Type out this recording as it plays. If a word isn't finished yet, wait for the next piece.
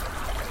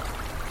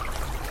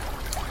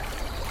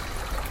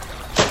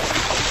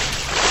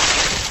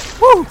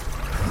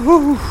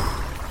The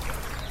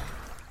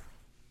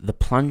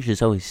plunge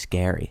is always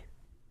scary,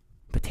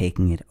 but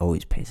taking it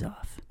always pays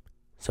off.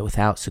 So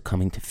without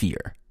succumbing to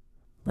fear,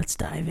 let's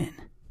dive in.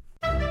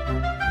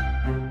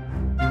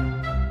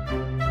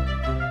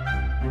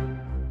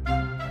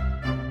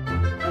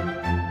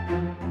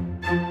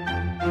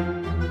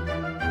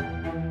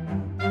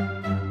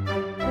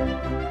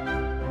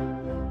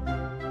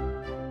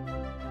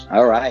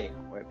 All right,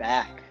 we're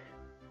back.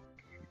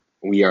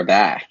 We are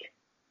back.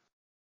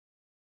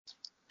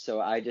 So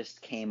I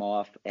just came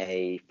off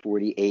a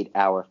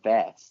 48-hour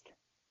fast.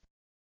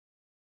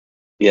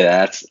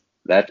 Yeah,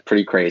 that's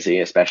pretty crazy,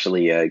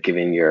 especially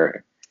given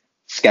your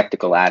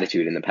skeptical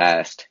attitude in the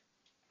past.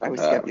 I was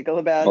skeptical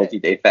about it.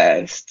 Multi-day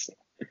fasts.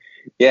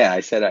 Yeah,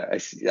 I said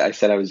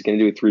I was going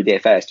to do a 3-day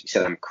fast. You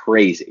said I'm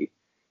crazy.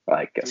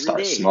 Like 3 start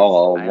days.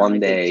 small, I one only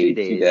did day, 2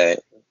 days. 2 day.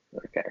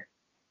 Okay.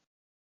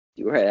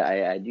 You're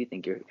right. I do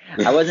think you're.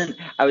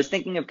 I was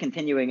thinking of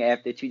continuing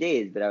after 2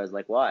 days, but I was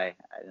like, why?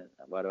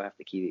 Why do I have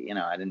to keep?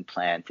 I didn't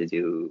plan to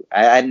do.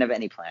 I didn't have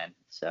any plan.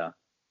 So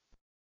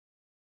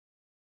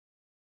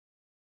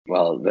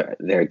Well,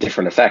 there are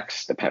different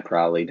effects,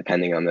 probably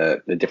depending on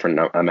the different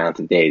amount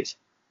of days.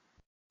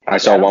 I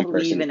saw I don't one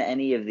believe person. in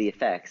any of the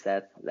effects.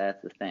 That's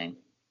the thing.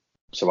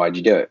 So why'd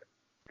you do it?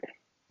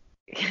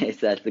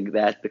 That's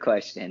the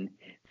question.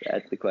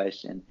 That's the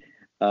question.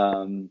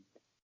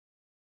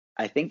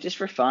 I think just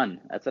for fun.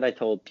 That's what I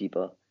told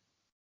people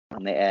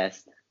when they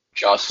asked.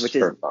 Just Which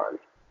for is, fun.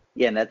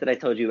 yeah, and that's what I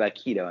told you about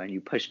keto, and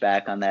you pushed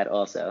back on that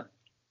also.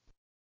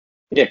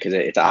 Yeah, because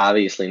it's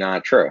obviously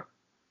not true.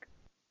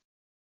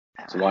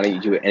 So why don't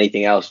you do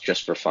anything else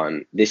just for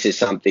fun? This is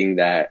something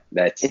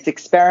that's It's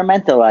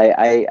experimental.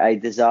 I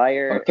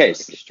desire okay.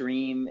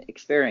 extreme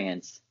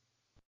experience.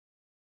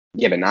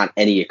 Yeah, but not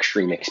any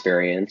extreme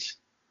experience.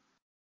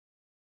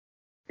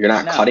 You're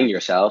not cutting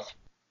yourself.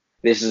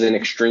 This is an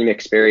extreme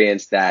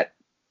experience that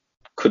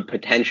could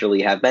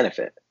potentially have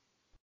benefit.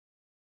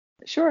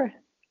 Sure.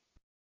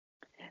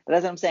 But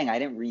that's what I'm saying. I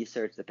didn't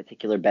research the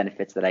particular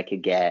benefits that I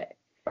could get.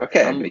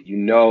 Okay, but you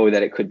know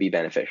that it could be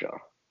beneficial.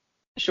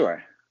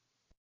 Sure.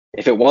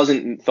 If it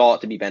wasn't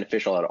thought to be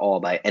beneficial at all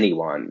by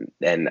anyone,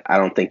 then I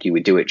don't think you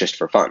would do it just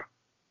for fun.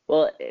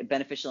 Well,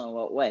 beneficial in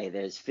what way?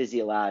 There's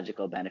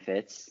physiological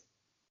benefits,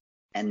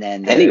 and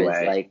then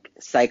there's like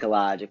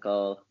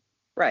psychological.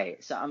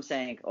 Right. So I'm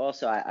saying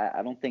also,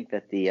 I don't think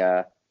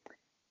that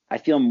I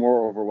feel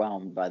more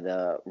overwhelmed by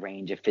the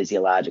range of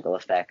physiological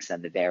effects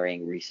and the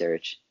varying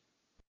research.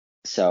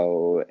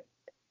 So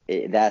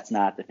that's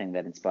not the thing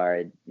that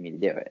inspired me to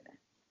do it.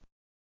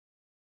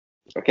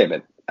 Okay,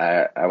 but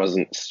I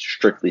wasn't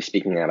strictly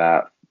speaking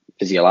about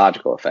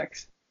physiological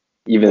effects.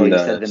 Even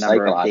the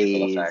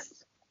psychological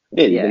effects.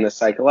 Yeah, even the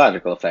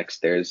psychological effects,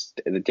 there's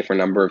the different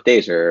number of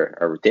days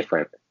are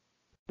different.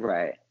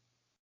 Right.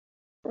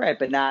 Right,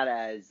 but not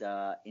as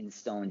in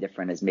stone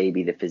different as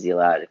maybe the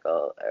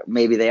physiological.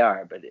 Maybe they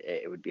are, but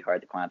it would be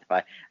hard to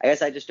quantify. I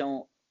guess I just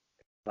don't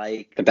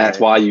like. But that's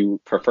why you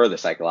prefer the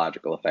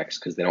psychological effects,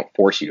 because they don't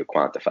force you to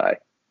quantify.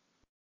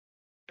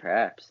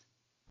 Perhaps.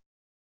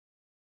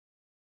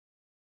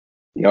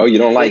 No, you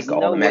don't like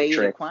all no the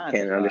metrics. You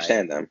can't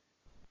understand them.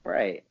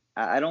 Right.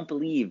 I don't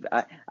believe.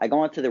 I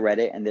go onto the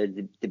Reddit and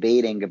they're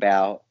debating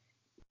about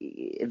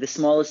the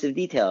smallest of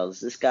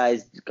details. This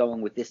guy's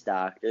going with this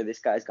doctor. This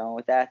guy's going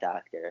with that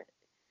doctor.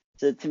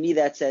 So to me,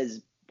 that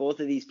says both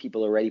of these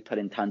people already put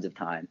in tons of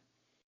time,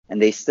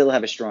 and they still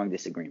have a strong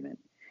disagreement.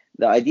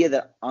 The idea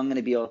that I'm going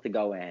to be able to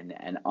go in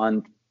and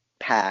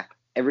unpack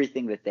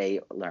everything that they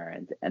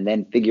learned and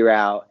then figure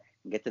out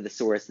and get to the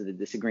source of the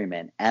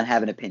disagreement and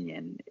have an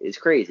opinion is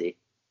crazy.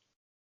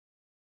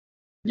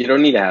 You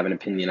don't need to have an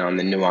opinion on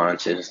the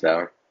nuances,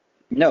 though.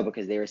 No,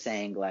 because they were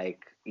saying,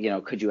 like,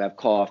 could you have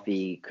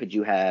coffee? Could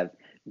you have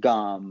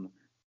gum?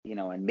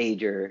 And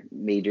major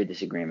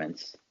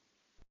disagreements.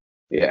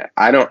 Yeah,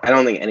 I don't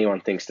think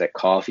anyone thinks that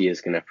coffee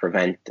is going to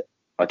prevent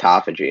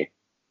autophagy.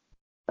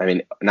 I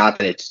mean, not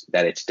that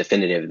it's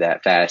definitive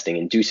that fasting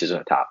induces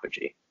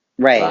autophagy.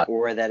 Right,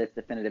 or that it's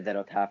definitive that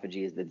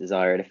autophagy is the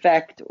desired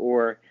effect,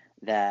 or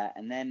that,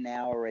 and then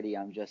now already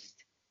I'm just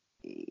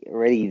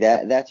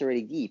that's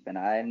already deep, and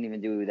I didn't even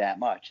do that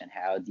much, and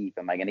how deep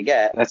am I going to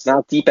get? That's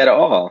not deep at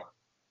all.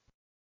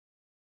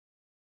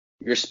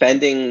 You're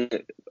spending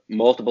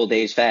multiple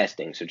days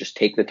fasting, so just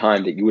take the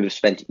time that you would have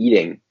spent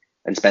eating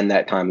and spend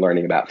that time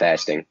learning about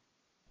fasting.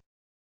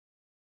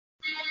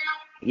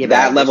 Yeah,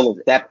 that level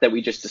of depth that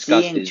we just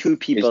discussed is 10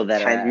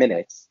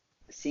 minutes.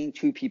 Seeing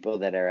two people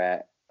that are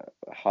at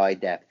high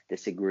depth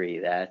disagree,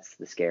 that's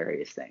the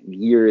scariest thing.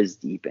 Years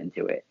deep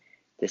into it,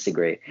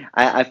 disagree.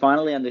 I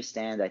finally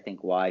understand, I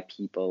think, why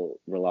people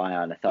rely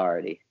on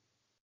authority.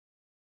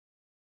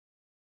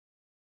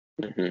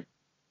 Mm-hmm.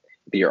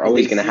 But you're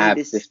always going to have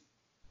this.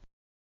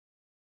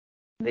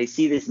 They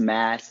see this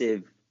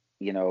massive,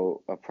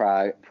 a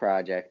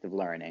project of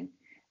learning,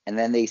 and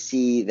then they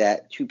see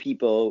that two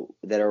people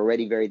that are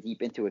already very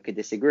deep into it could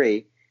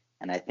disagree,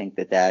 and I think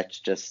that's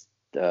just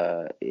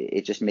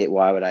it just made.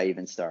 Why would I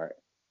even start?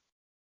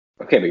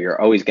 Okay, but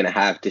you're always going to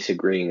have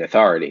disagreeing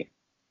authority.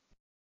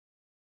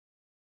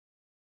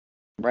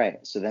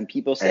 Right. So then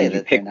people say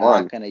that they're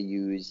not going to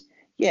use.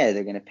 Yeah,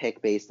 they're going to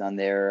pick based on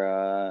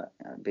their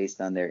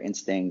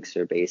instincts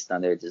or based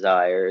on their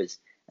desires,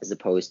 as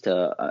opposed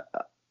to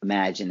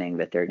imagining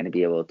that they're going to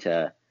be able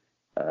to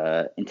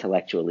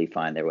intellectually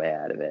find their way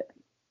out of it.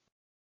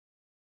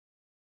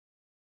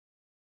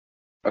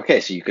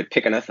 Okay, so you could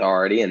pick an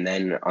authority and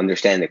then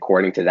understand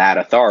according to that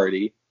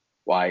authority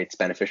why it's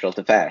beneficial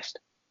to fast.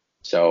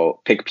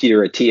 So pick Peter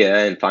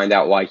Attia and find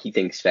out why he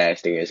thinks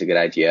fasting is a good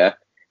idea.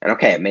 And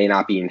okay, it may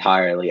not be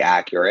entirely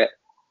accurate,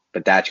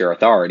 but that's your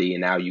authority,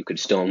 and now you could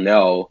still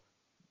know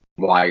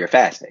why you're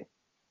fasting.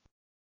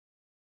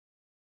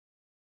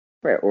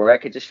 Right, or I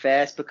could just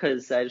fast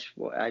because I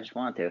just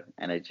want to,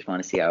 and I just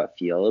want to see how it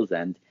feels.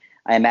 And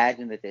I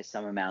imagine that there's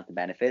some amount of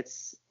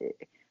benefits.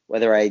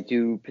 Whether I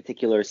do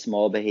particular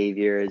small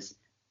behaviors,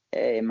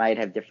 it might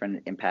have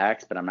different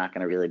impacts, but I'm not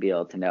going to really be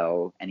able to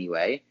know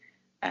anyway.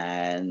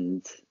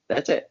 And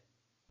that's it.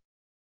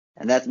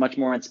 And that's much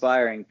more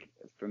inspiring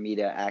for me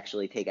to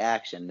actually take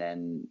action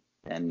than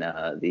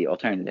the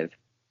alternative.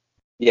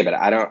 Yeah, but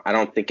I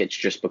don't think it's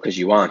just because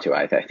you want to.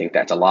 I think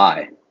that's a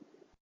lie.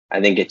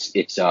 I think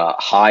it's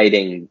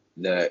hiding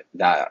the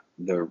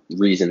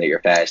reason that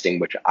you're fasting,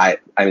 which I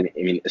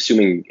mean,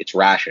 assuming it's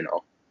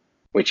rational,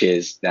 which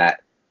is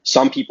that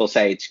some people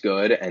say it's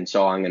good, and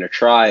so I'm going to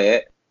try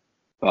it.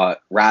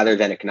 But rather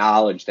than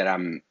acknowledge that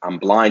I'm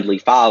blindly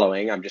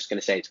following, I'm just going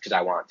to say it's because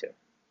I want to.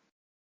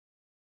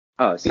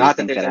 Oh, so you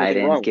think that I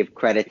didn't give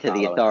credit to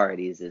the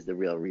authorities is the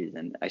real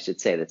reason. I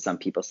should say that some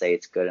people say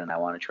it's good and I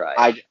want to try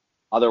it.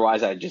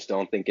 Otherwise, I just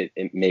don't think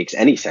it makes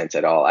any sense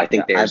at all. I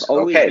think I've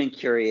always been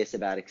curious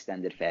about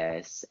extended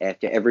fasts.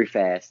 After every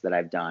fast that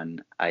I've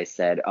done, I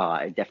said, oh,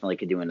 I definitely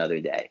could do another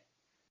day.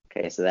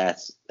 Okay, so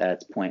that's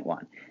point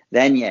one.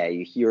 Then, yeah,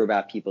 you hear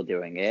about people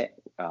doing it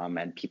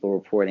and people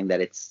reporting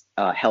that it's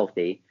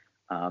healthy.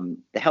 The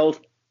health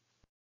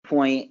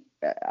point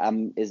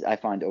I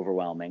find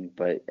overwhelming,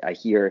 but I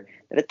hear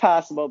that it's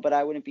possible, but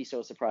I wouldn't be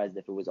so surprised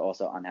if it was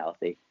also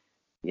unhealthy,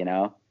 you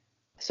know?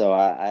 So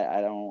I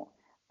don't,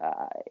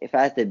 if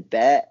I had to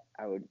bet,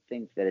 I would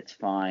think that it's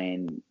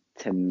fine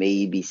to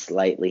maybe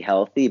slightly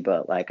healthy,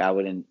 but like I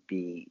wouldn't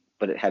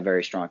have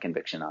very strong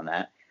conviction on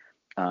that.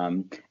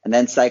 And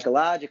then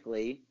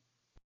psychologically,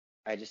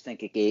 I just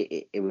think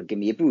it would give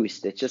me a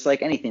boost. It's just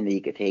like anything that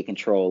you could take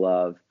control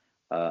of,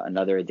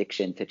 another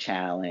addiction to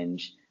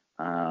challenge,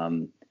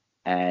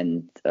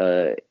 and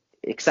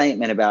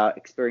excitement about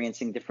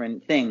experiencing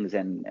different things,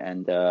 and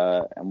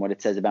what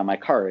it says about my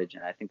courage.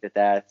 And I think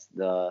that's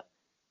the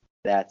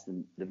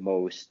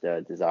most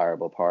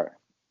desirable part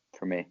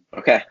for me.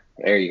 Okay,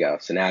 there you go.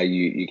 So now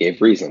you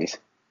gave reasons.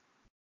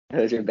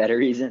 Those are better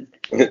reasons.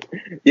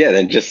 Yeah,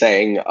 than just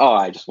saying, oh,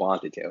 I just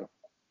wanted to.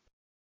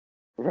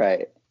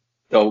 Right.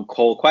 The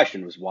whole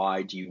question was,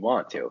 why do you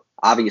want to?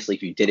 Obviously,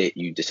 if you did it,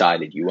 you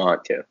decided you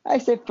want to. I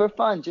said for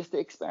fun, just to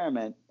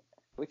experiment,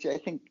 which I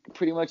think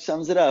pretty much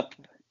sums it up.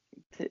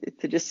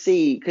 To just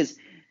see, because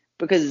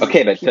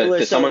okay, but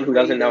to someone who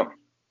doesn't know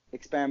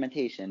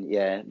experimentation,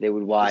 yeah, they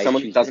would why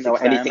someone who doesn't know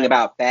anything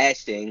about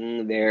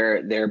fasting,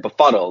 they're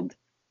befuddled.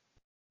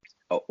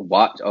 Oh,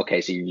 what?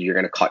 Okay, so you're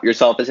going to cut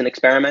yourself as an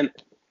experiment?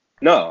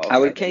 No. I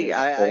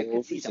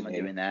could see someone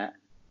doing that.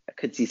 I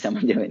could see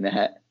someone doing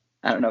that.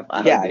 I don't know if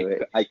I would do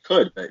it. I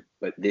could,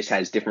 but this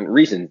has different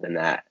reasons than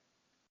that.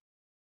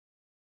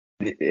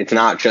 It's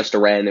not just a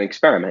random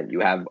experiment. You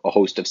have a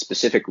host of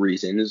specific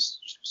reasons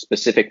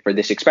specific for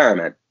this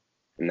experiment.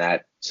 And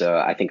that's,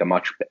 I think, a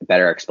much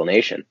better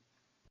explanation.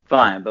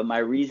 Fine, but my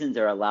reasons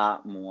are a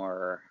lot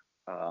more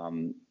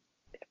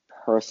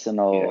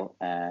personal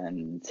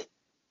and...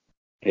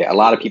 Yeah, a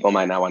lot of people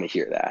might not want to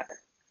hear that.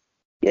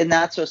 Yeah,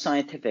 not so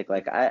scientific.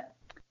 Like,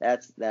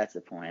 that's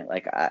the point.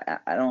 Like,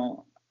 I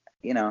don't,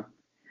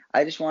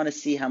 I just want to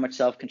see how much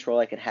self-control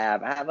I could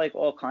have. I have like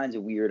all kinds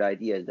of weird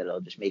ideas that'll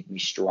just make me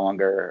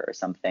stronger or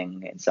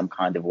something in some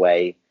kind of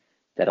way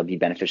that'll be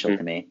beneficial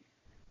to me.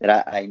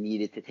 That I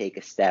needed to take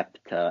a step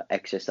to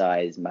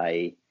exercise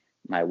my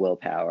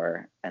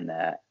willpower, and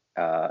that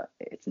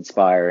it's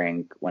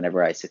inspiring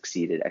whenever I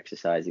succeed at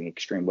exercising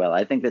extreme will.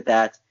 I think that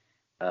that's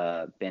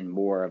been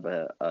more of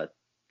a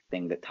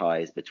thing that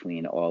ties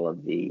between all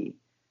of the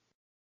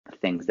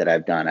things that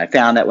I've done. I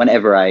found that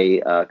whenever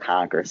I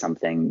conquer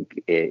something,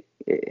 it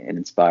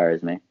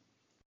inspires me.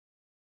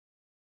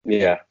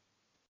 Yeah.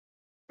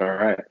 All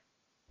right.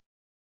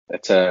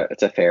 It's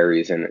a fair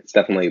reason. It's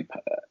definitely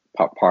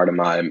part of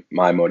my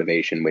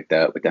motivation with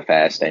the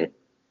fasting.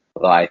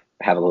 Although I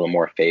have a little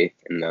more faith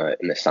in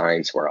the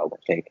science world,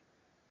 I think.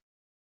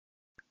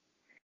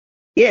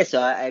 Yeah.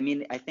 So I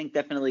mean, I think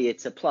definitely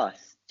it's a plus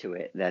to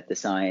it that the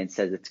science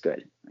says it's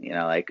good.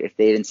 Like if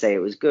they didn't say it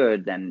was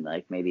good, then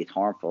like maybe it's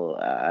harmful.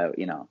 I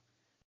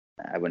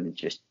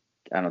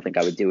don't think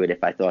I would do it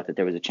if I thought that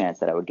there was a chance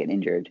that I would get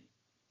injured.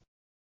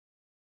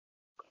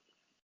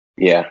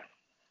 Yeah.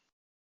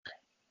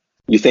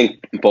 You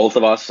think both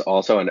of us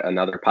also,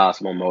 another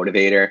possible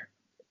motivator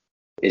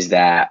is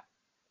that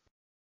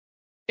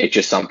it's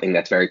just something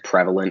that's very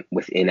prevalent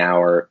within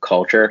our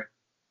culture,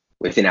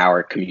 within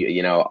our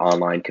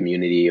online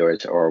community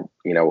or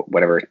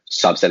whatever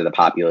subset of the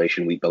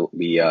population we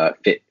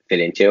fit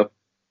into.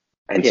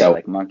 And so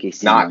like monkey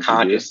see, not monkey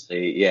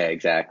consciously, do. yeah,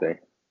 exactly.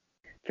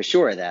 For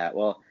sure that.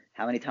 Well,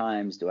 how many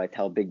times do I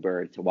tell Big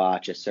Bird to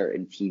watch a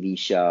certain TV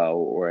show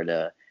or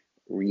to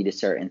read a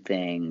certain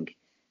thing,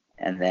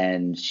 and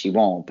then she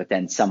won't, but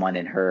then someone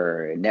in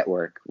her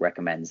network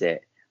recommends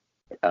it.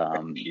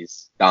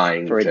 She's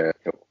dying to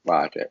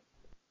watch it.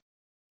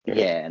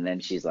 Yeah, and then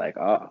she's like,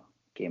 oh,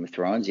 Game of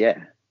Thrones? Yeah,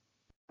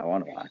 I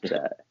want to watch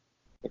that.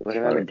 What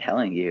have I been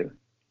telling you?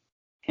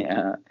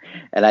 Yeah.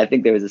 And I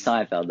think there was a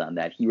Seinfeld on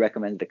that. He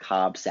recommends the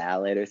Cobb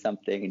salad or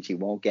something, and she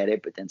won't get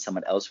it, but then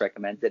someone else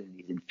recommends it, and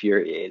he's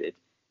infuriated.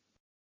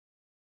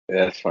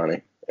 Yeah, that's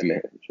funny. I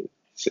mean,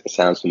 it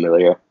sounds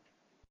familiar.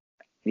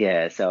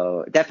 Yeah,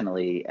 so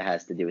definitely it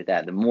has to do with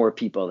that. The more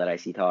people that I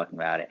see talking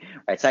about it,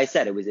 right? So I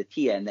said it was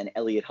Attia, and then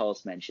Elliott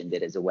Hulse mentioned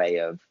it as a way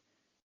of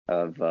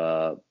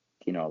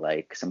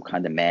like some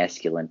kind of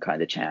masculine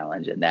kind of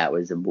challenge, and that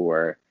was a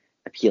more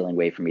appealing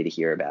way for me to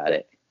hear about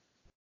it.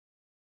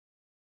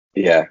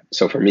 Yeah,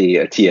 so for me,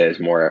 Attia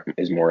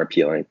is more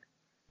appealing.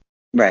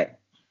 Right.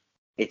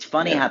 It's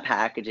funny how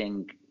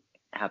packaging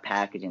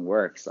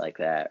works like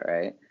that,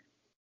 right?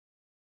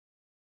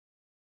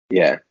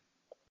 Yeah.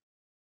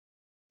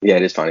 Yeah,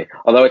 it is funny.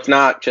 Although it's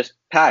not just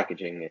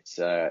packaging, it's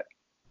the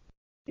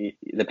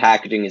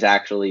packaging is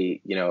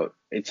actually,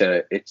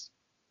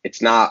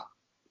 it's not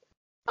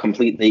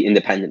completely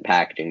independent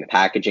packaging. The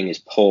packaging is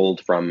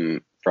pulled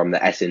from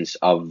the essence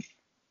of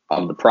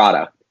the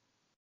product.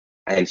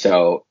 And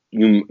so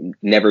you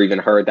never even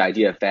heard the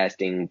idea of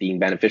fasting being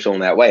beneficial in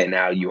that way. And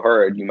now you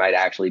might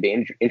actually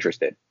be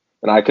interested.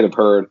 And I could have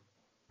heard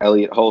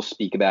Elliott Hulse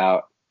speak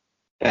about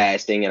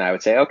fasting, and I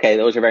would say, okay,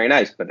 those are very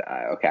nice, but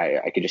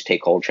I could just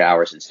take cold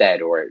showers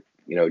instead, or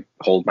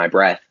hold my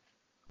breath,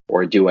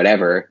 or do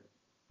whatever.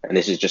 And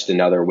this is just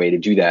another way to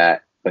do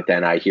that. But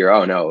then I hear,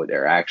 oh no,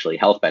 there are actually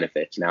health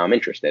benefits. Now I'm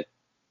interested.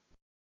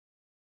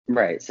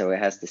 Right. So it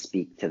has to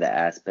speak to the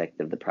aspect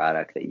of the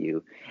product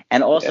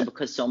and also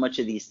because so much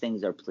of these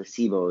things are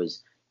placebos.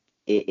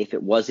 If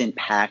it wasn't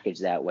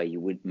packaged that way,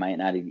 you might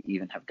not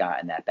even have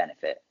gotten that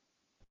benefit.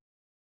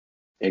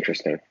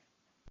 Interesting.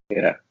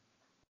 Yeah.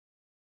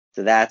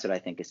 So that's what I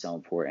think is so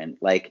important.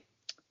 Like,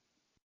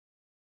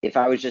 if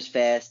I was just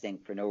fasting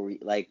for no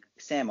reason, like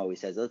Sam always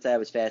says, let's say I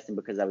was fasting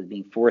because I was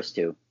being forced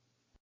to,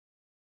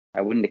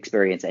 I wouldn't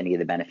experience any of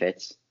the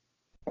benefits,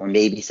 or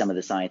maybe some of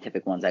the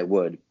scientific ones I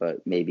would,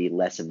 but maybe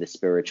less of the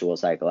spiritual,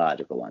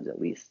 psychological ones at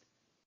least.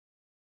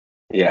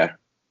 Yeah.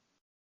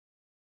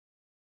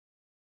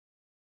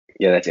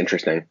 Yeah, that's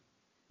interesting.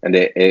 And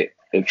it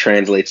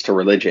translates to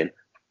religion.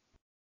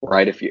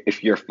 Right,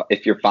 if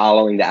you're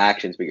following the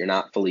actions, but you're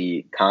not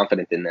fully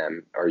confident in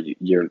them, or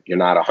you're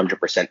not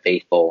 100%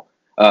 faithful,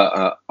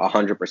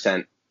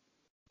 100%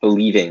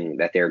 believing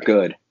that they're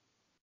good,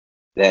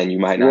 then you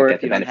might not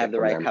get the benefit from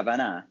them. Or if you don't have the right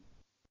kavanah.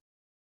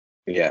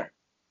 Yeah,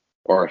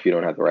 or if you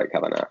don't have the right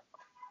kavanah.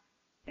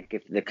 Like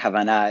if the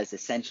kavanah is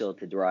essential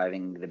to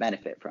deriving the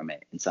benefit from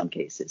it in some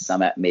cases.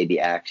 Some maybe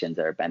actions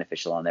are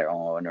beneficial on their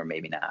own, or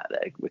maybe not,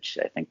 which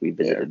I think we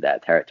visited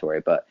that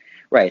territory. But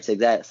right, so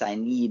I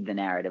need the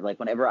narrative. Like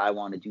whenever I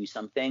want to do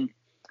something,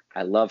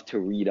 I love to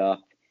read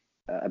up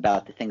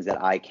about the things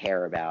that I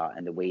care about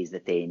and the ways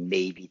that they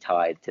may be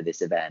tied to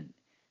this event.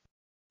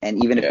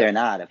 And even if they're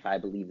not, if I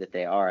believe that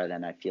they are,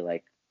 then I feel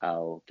like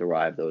I'll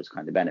derive those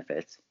kind of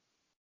benefits.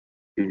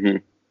 Mm-hmm.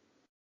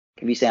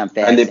 If you say I'm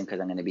fasting because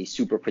I'm going to be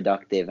super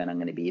productive and I'm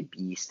going to be a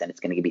beast and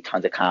it's going to give me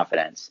tons of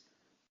confidence,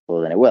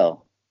 well, then it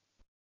will.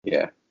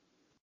 Yeah.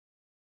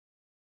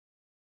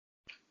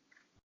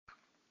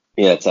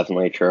 Yeah, it's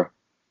definitely true.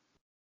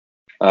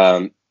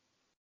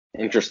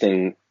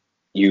 Interesting.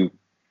 You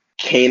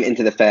came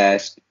into the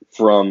fast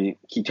from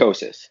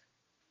ketosis.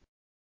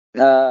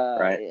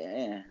 Right?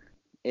 Yeah.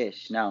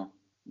 Ish. No.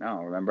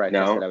 Remember I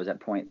tested I was at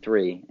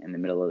 0.3 in the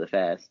middle of the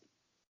fast.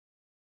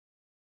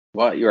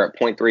 What? You were at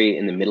 0.3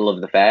 in the middle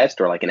of the fast,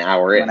 or like an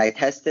hour in? When I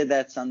tested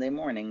that Sunday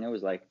morning, it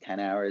was like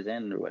 10 hours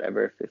in or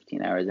whatever,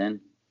 15 hours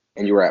in.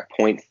 And you were at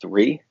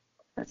 0.3?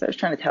 That's what I was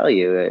trying to tell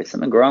you. There's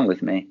something wrong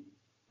with me.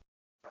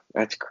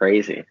 That's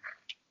crazy.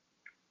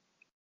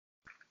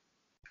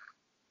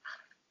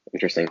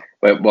 Interesting.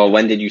 Well,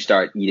 when did you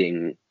start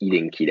eating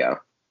keto?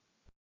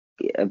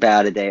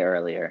 About a day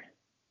earlier.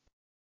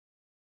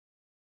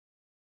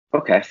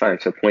 Okay, fine.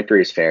 So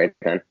 0.3 is fair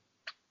then.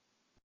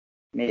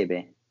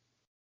 Maybe.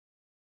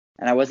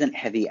 And I wasn't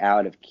heavy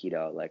out of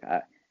keto. Like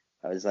I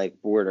was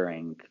like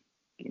bordering.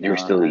 You were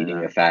still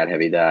eating a fat,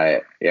 heavy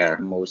diet. Yeah.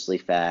 Mostly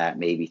fat,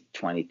 maybe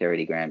 20,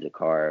 30 grams of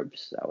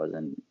carbs.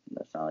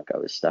 That's not like I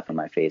was stuffing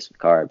my face with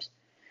carbs.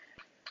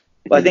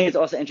 But I think it's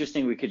also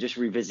interesting we could just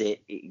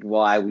revisit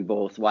why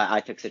I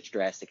took such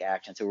drastic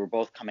action. So we're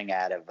both coming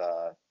out of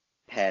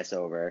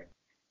Passover,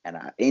 and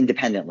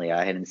independently,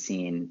 I hadn't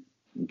seen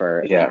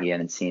Bert, and he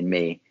hadn't seen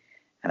me,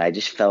 and I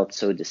just felt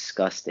so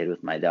disgusted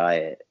with my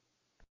diet.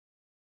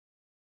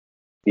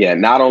 Yeah,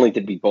 not only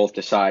did we both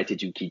decide to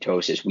do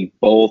ketosis, we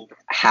both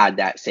had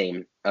that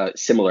same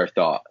similar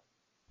thought.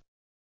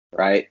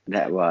 right?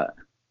 That what?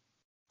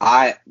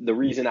 The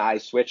reason I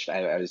switched,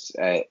 I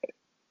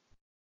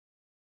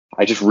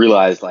just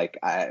realized like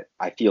I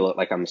feel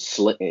like I'm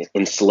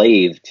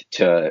enslaved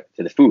to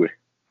the food.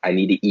 I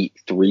need to eat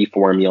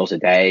 3-4 meals a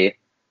day,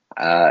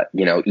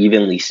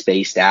 evenly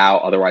spaced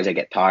out. Otherwise, I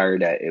get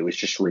tired. It was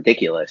just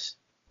ridiculous.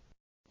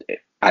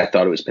 I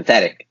thought it was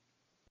pathetic.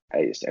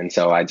 And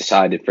so I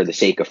decided, for the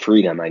sake of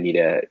freedom, I need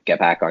to get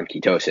back on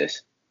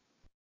ketosis.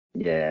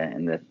 Yeah,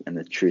 in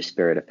the true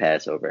spirit of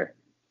Passover.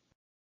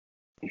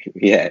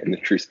 Yeah, in the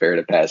true spirit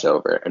of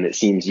Passover. And it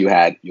seems you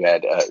had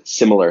a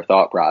similar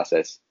thought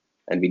process,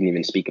 and we didn't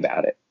even speak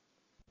about it.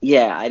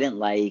 Yeah, I didn't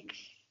like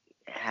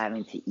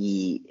having to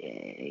eat.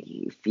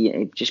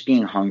 Just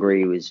being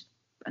hungry was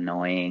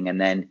annoying. And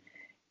then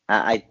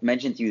I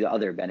mentioned to you the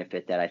other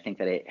benefit, that I think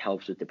that it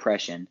helps with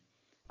depression.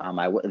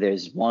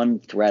 There's one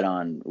thread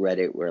on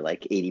Reddit where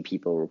like 80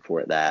 people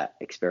report that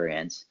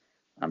experience.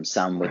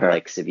 Some with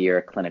like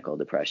severe clinical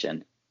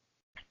depression.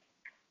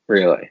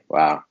 Really?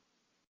 Wow.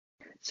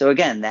 So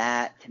again,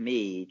 that to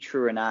me,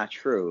 true or not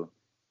true,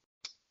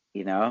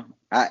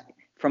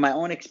 from my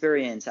own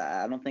experience,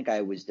 I don't think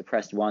I was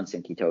depressed once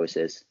in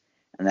ketosis,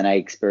 and then I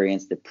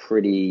experienced a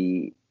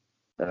pretty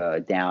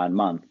down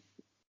month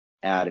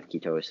out of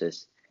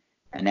ketosis,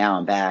 and now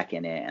I'm back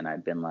in it, and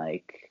I've been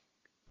like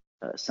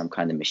some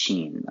kind of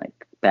machine, like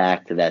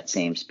back to that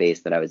same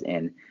space that I was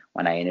in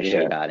when I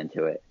initially got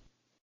into it.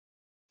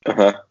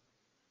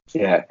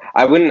 Yeah,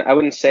 I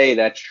wouldn't say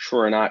that's true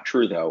or not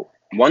true though.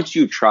 Once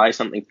you try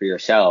something for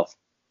yourself,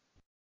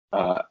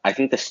 I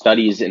think the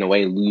studies in a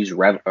way lose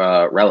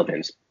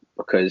relevance,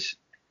 because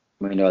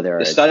we know there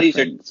are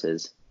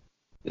differences.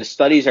 The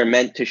studies are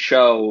meant to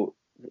show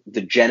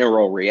the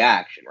general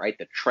reaction, right?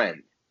 The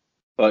trend,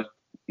 but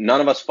none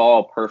of us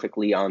fall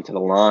perfectly onto the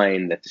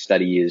line that the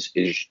study is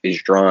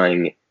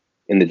drawing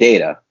in the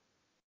data,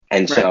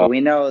 and right, so but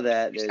we know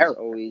that there's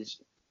always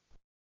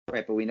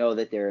right. But we know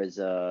that there's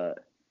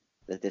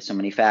so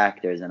many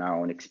factors in our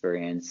own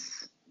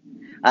experience.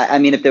 I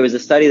mean, if there was a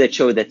study that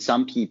showed that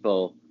some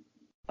people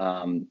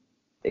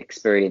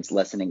experience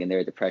lessening in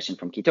their depression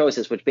from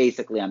ketosis, which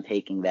basically I'm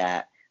taking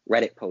that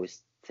Reddit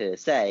post to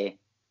say,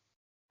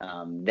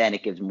 then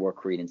it gives more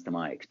credence to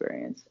my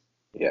experience.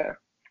 Yeah.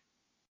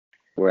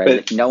 Whereas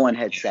if no one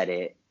had said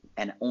it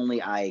and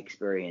only I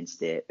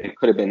experienced it, it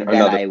could have been then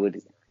another. I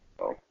would.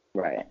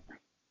 Right.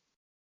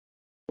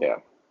 Yeah.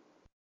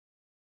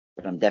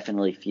 But I'm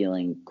definitely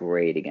feeling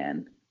great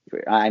again.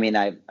 I mean,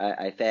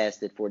 I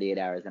fasted 48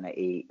 hours and I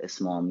ate a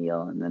small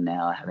meal, and then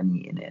now I haven't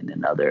eaten in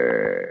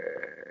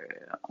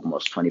another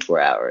almost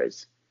 24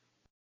 hours.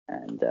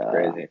 And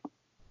Crazy.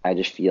 I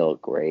just feel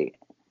great.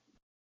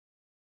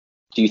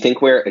 Do you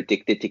think we're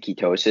addicted to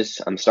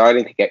ketosis? I'm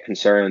starting to get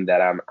concerned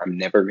that I'm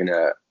never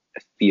gonna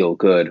feel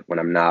good when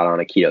I'm not on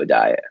a keto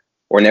diet,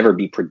 or never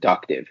be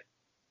productive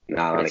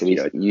not on a keto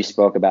diet. You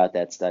spoke about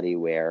that study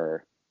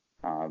where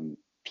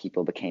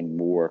people became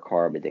more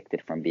carb addicted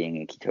from being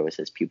in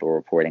ketosis. People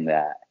reporting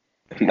that.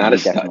 Not a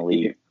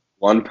study.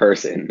 One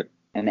person.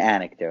 An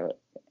anecdote.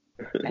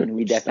 And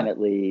we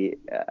definitely,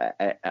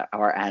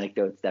 our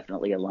anecdotes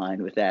definitely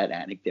align with that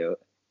anecdote.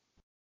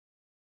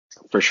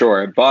 For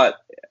sure. But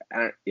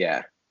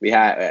yeah, we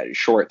had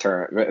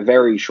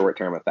very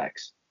short-term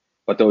effects,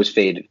 but those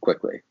faded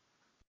quickly.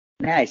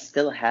 Yeah, I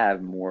still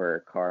have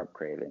more carb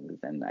cravings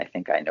than I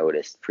think I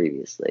noticed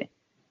previously.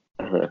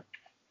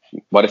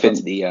 What if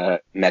it's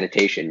the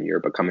meditation? You're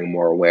becoming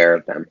more aware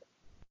of them.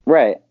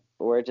 Right.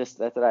 Or just,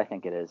 that's what I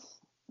think it is.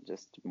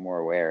 Just more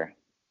aware.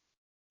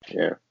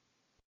 Yeah.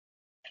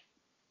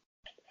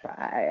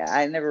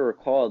 I never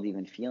recalled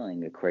even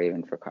feeling a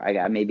craving for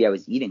carbs. Maybe I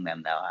was eating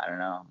them though. I don't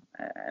know.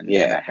 And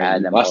yeah, I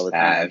had them all the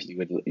time.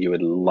 You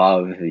would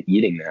love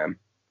eating them.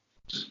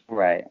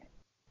 Right.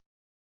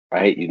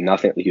 Right.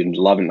 You'd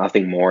love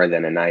nothing more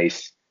than a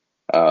nice,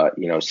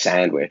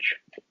 sandwich.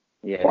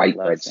 Yeah. White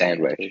bread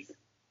sandwich.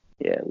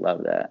 Yeah,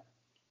 love that.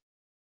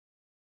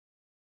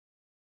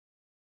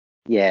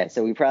 Yeah,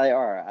 so we probably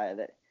are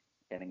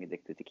getting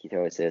addicted to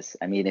ketosis.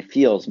 I mean, it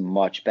feels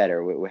much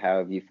better. How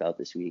have you felt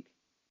this week?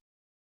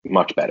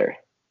 Much better.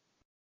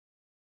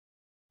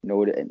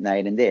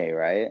 Night and day,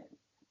 right?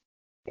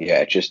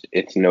 Yeah,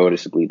 it's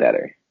noticeably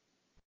better.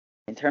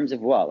 In terms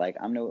of what? Like,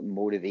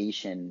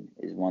 motivation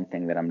is one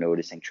thing that I'm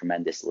noticing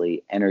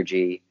tremendously.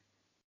 Energy.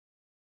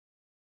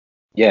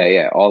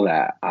 Yeah, all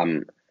that.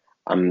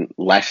 I'm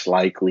less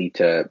likely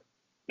to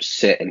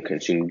sit and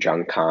consume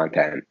junk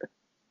content.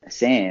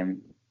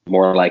 Same.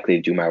 More likely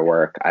to do my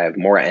work. I have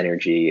more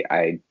energy.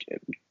 I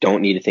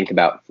don't need to think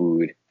about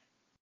food.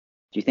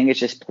 Do you think it's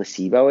just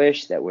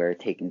placebo-ish that we're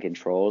taking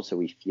control so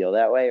we feel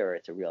that way, or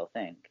it's a real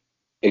thing?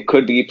 It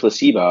could be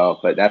placebo,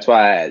 but that's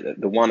why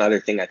the one other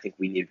thing I think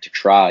we need to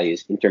try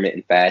is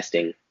intermittent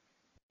fasting,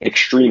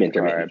 extreme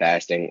intermittent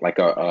fasting, like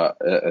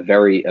a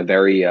very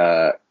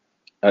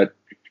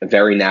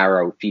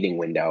narrow feeding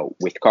window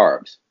with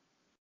carbs.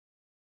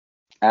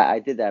 I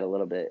did that a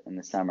little bit in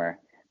the summer,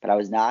 but I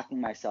was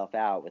knocking myself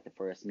out with the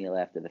first meal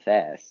after the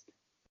fast.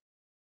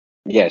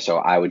 Yeah, so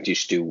I would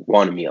just do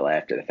one meal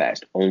after the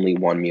fast, only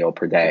one meal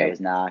per I day was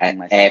knocking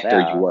myself after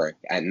you out. work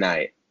at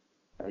night.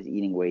 I was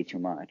eating way too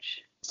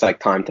much. It's like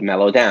time to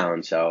mellow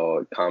down.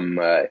 So come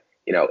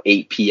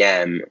 8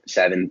 p.m.,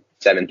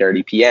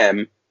 7:30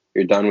 p.m.,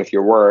 you're done with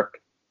your work.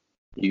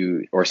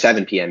 Or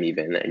 7 p.m.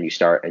 even, and you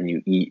start and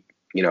you eat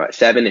at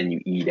 7 and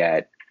you eat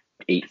at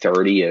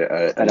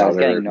 8:30. But I was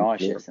getting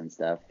nauseous and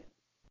stuff.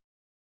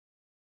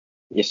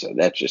 Yeah, so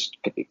that's just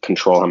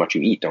control how much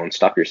you eat. Don't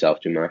stuff yourself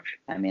too much.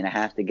 I mean, I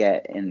have to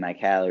get in my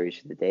calories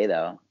for the day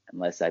though,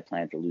 unless I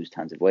plan to lose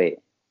tons of weight.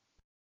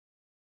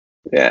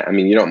 Yeah, I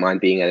mean, you don't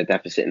mind being at a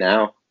deficit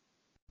now.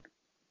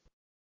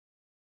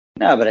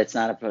 No, but it's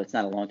not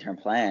a long-term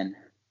plan.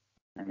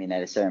 I mean,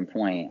 at a certain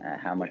point,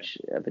 how much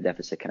of a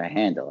deficit can I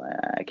handle?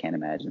 I can't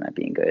imagine that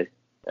being good.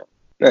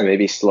 Yeah,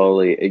 maybe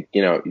slowly,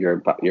 your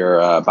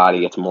body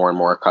gets more and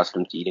more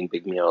accustomed to eating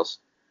big meals.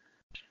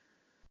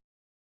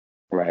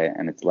 Right,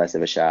 and it's less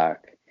of a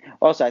shock.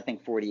 Also, I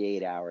think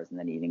 48 hours and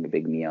then eating a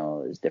big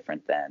meal is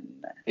different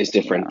than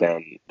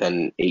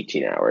than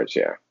 18 hours.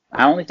 Yeah.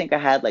 I only think I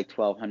had like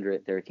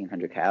 1,200,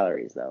 1,300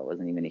 calories though. It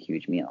wasn't even a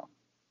huge meal.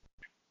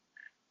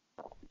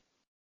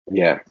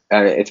 Yeah,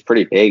 and it's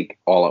pretty big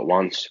all at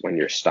once when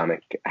your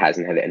stomach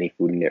hasn't had any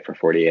food in it for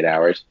 48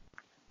 hours.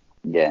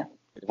 Yeah.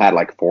 It had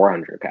like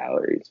 400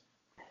 calories.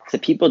 So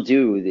people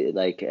do,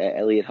 like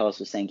Elliott Hulse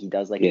was saying, he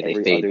does like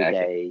every other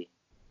day.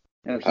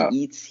 No,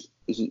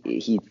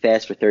 he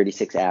fasts for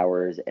 36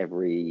 hours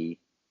every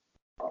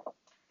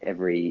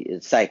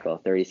cycle,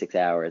 36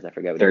 hours. I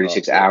forget what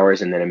 36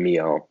 hours and then a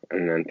meal,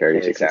 and then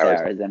 36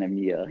 hours. And a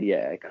meal.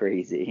 Yeah,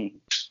 crazy.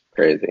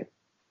 Crazy.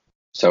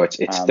 So it's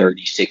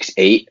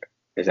 36-8.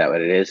 Is that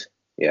what it is?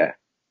 Yeah.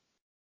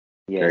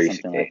 Yeah,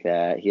 something like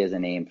that. He has a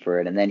name for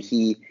it, and then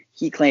he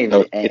claims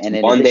so it's and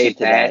in one day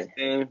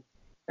fasting,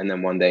 and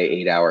then one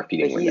day 8-hour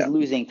feeding window. He's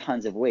losing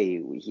tons of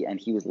weight, and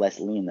he was less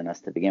lean than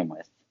us to begin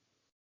with.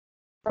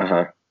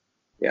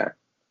 Yeah.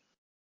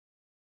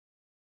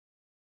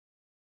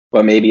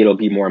 But maybe it'll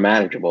be more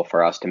manageable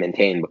for us to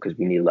maintain because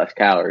we need less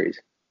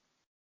calories.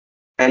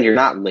 And you're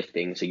not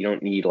lifting, so you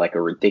don't need like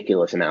a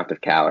ridiculous amount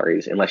of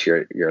calories unless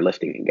you're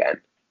lifting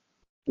again.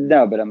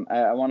 No, but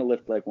I want to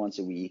lift like once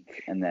a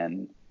week, and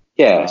then.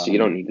 Yeah, so you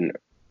don't need to.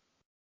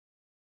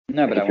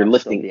 No, but if you're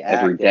lifting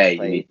every day,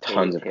 you need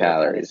tons of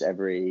calories.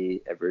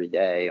 Every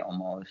day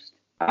almost.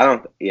 I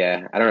don't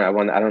know.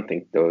 I don't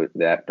think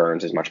that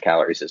burns as much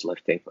calories as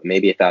lifting, but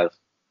maybe it does.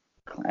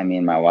 I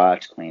mean, my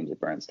watch claims it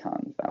burns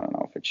tons. I don't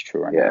know if it's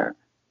true or not.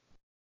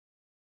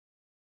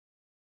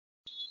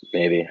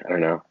 Maybe. I don't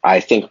know.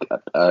 I think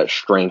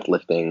strength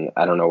lifting,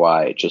 I don't know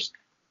why, it just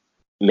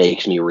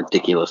makes me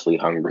ridiculously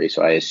hungry.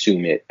 So I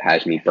assume it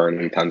has me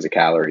burning tons of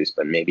calories,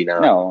 but maybe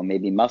not. No,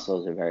 maybe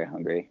muscles are very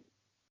hungry.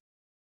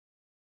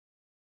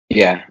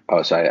 Yeah.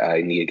 Oh, so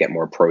I need to get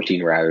more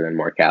protein rather than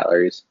more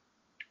calories.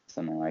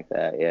 Something like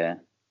that, yeah.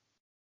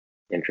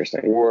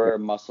 Interesting. Or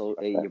muscle,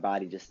 your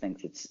body just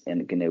thinks it's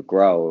going to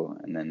grow,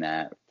 and then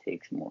that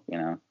takes more,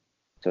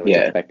 So it's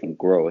expecting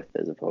growth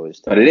as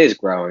opposed to. But it is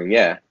growing,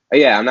 yeah.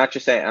 Yeah, I'm not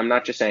just saying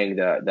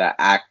the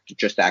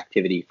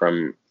activity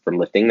from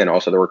lifting. Then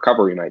also the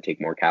recovery might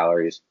take more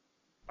calories.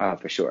 Oh,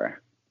 for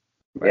sure.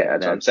 Right, yeah,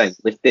 that's what I'm saying.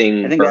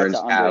 Lifting burns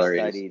that's an calories.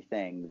 Understudied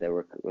thing,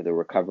 the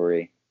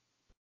recovery.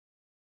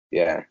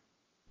 Yeah.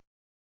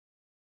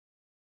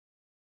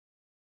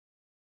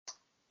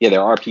 Yeah,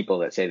 there are people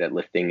that say that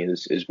lifting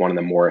is one of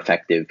the more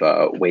effective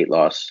weight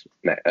loss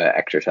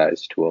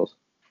exercise tools.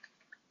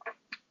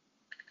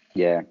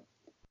 Yeah.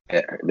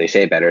 They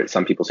say better.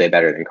 Some people say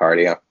better than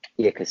cardio.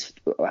 Yeah, because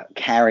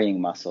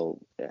carrying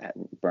muscle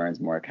burns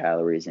more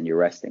calories in your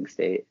resting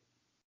state.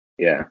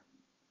 Yeah.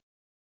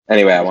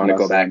 Anyway, I want to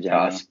go back to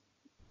us.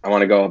 I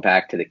want to go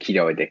back to the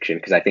keto addiction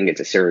because I think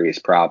it's a serious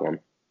problem.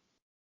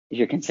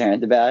 You're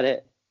concerned about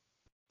it?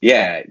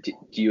 Yeah. Do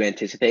you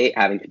anticipate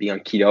having to be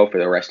on keto for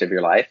the rest of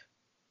your life?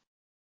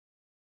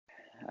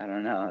 I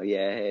don't know.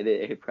 Yeah,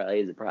 it probably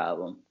is a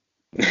problem.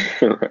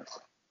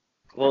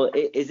 Well,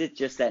 is it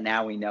just that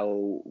now we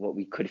know what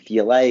we could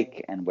feel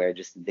like and we're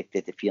just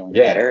addicted to feeling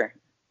better?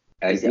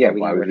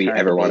 Why would we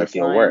ever want to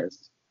feel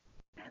worse?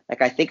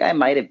 Like, I think I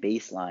might have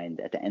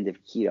baselined at the end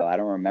of keto. I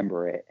don't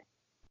remember it.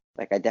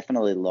 Like, I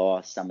definitely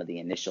lost some of the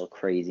initial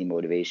crazy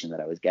motivation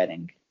that I was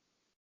getting.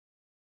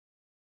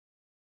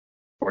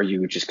 Or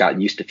you just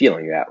got used to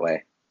feeling that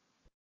way.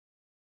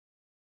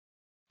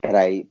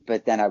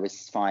 But then I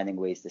was finding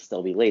ways to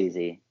still be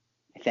lazy,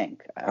 I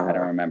think. I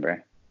don't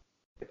remember.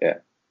 Yeah.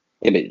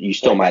 Yeah, but you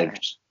still might have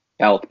just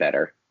felt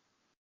better.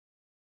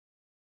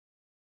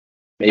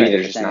 Maybe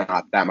there's just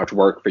not that much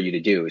work for you to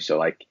do. So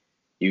like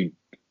you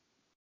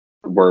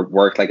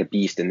worked like a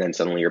beast and then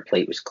suddenly your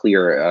plate was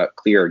clear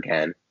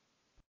again.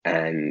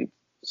 And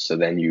so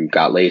then you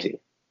got lazy.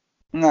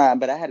 Nah,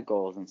 but I had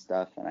goals and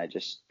stuff and I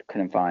just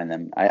couldn't find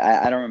them.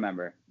 I don't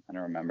remember.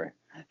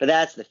 But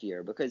that's the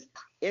fear, because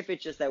if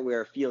it's just that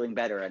we're feeling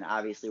better, and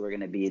obviously we're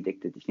going to be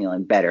addicted to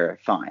feeling better,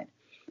 fine.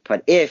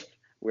 But if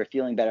we're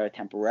feeling better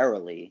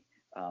temporarily,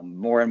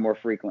 more and more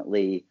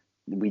frequently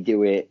we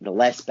do it, the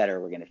less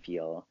better we're going to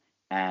feel.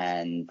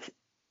 And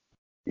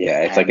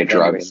Yeah, it's like a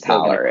drug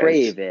intolerance.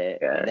 Crave it,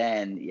 yeah.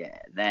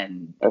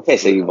 Then. Okay,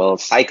 so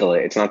cycle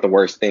it. It's not the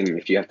worst thing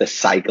if you have to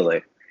cycle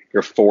it.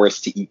 You're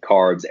forced to eat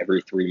carbs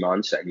every 3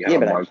 months, and you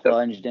have a month. I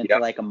plunged into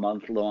like a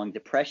month-long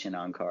depression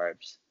on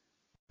carbs.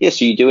 Yeah,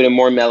 so you do it in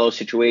more mellow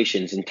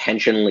situations,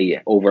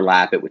 intentionally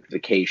overlap it with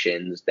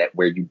vacations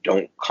where you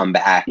don't come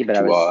back to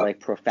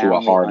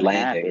a hard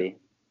landing.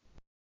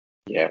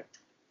 Yeah.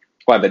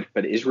 Why?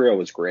 But Israel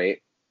was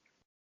great.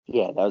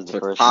 Yeah, that was the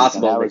first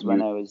weekend. That was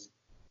when I was.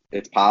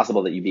 It's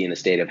possible that you'd be in a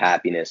state of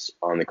happiness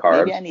on the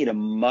carbs. Maybe I need a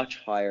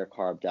much higher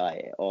carb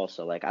diet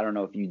also. Like, I don't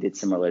know if you did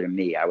similar to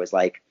me. I was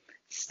like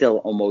still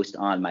almost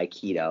on my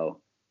keto,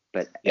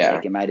 but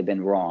like, it might have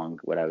been wrong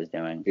what I was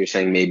doing. You're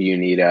saying maybe you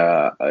need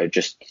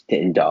just to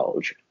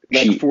indulge.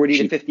 Like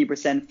 40 to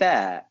 50%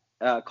 fat,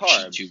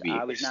 carbs.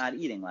 I was not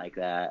eating like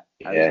that.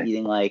 Yeah. I was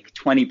eating like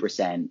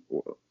 20%,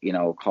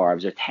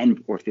 carbs, or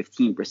 10 or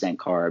 15%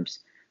 carbs,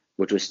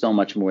 which was still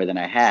much more than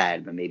I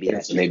had, but maybe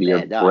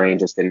your brain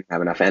just didn't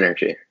have enough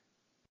energy.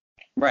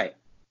 Right.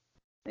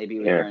 Maybe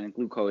it was burning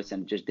glucose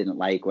and just didn't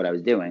like what I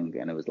was doing,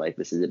 and it was like,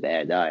 this is a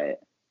bad diet.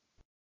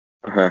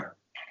 Uh-huh.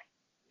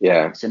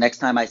 Yeah. So next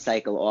time I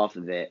cycle off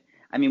of it,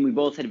 I mean, we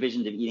both had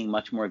visions of eating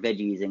much more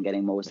veggies and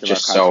getting most of our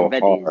carbs from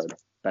veggies, hard.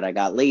 But I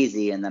got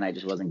lazy and then I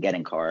just wasn't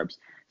getting carbs.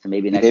 So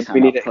maybe next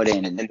time I'll put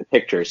in the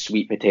picture: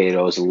 sweet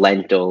potatoes,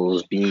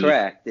 lentils, beans.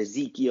 Correct.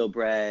 Ezekiel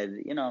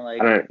bread.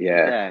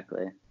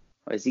 Exactly.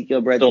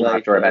 Ezekiel bread. Still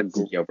not sure about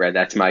Ezekiel bread.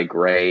 That's my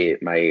gray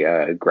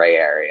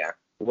area.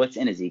 What's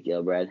in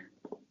Ezekiel bread?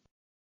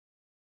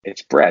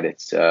 It's bread.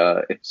 It's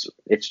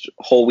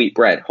whole wheat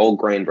bread, whole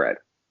grain bread.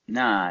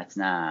 Nah, it's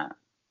not.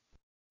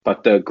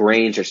 But the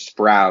grains are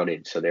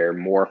sprouted, so they're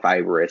more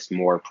fibrous,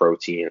 more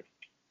protein.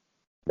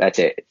 That's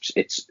it.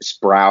 It's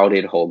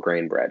sprouted whole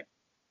grain bread.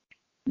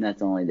 And that's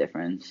the only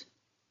difference.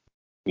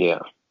 Yeah.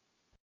 All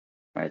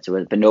right.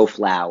 So, but no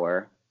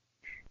flour.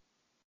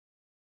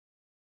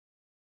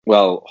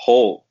 Well,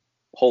 whole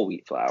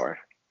wheat flour.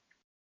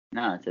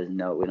 No, it says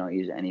no. We don't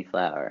use any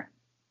flour.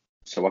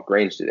 So what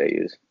grains do they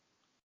use?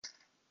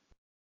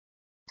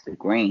 The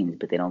grains,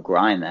 but they don't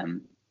grind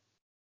them.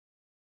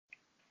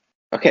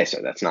 Okay,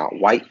 so that's not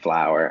white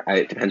flour.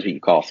 It depends what you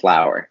call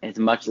flour. It's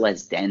much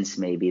less dense,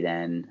 maybe,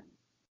 than.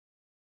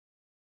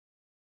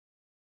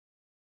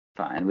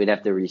 Fine, we'd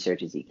have to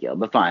research Ezekiel,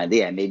 but fine,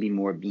 yeah, maybe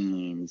more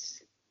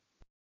beans.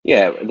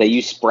 Yeah, they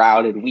use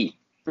sprouted wheat.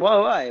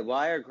 Well, why?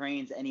 Why are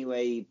grains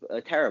anyway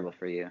terrible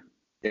for you?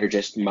 They're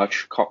just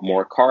much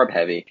more carb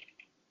heavy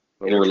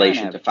in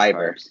relation to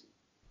fiber. Carbs.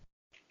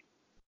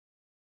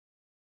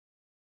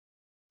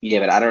 Yeah,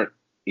 but I don't.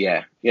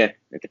 Yeah,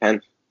 it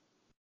depends.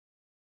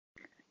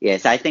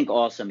 Yes, I think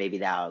also maybe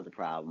that was the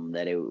problem,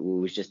 that it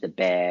was just a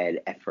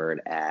bad effort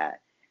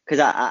at. Because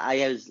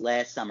I was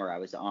last summer, I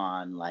was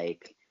on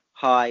like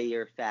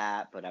higher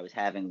fat, but I was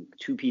having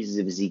 2 pieces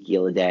of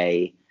Ezekiel a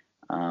day,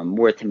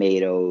 more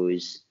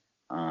tomatoes,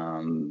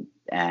 and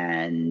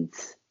I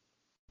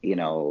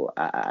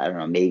don't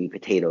know, maybe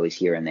potatoes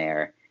here and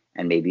there,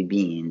 and maybe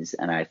beans,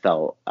 and I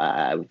felt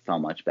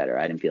much better.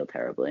 I didn't feel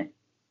terribly.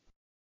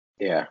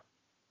 Yeah.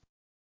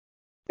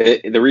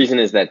 The reason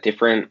is that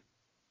different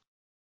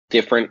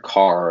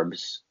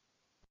carbs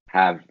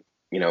have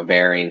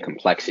varying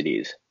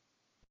complexities,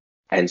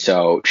 and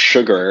so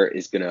sugar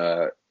is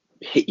gonna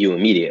hit you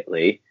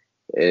immediately.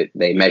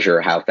 They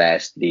measure how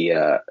fast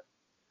the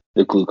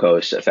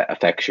glucose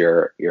affects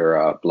your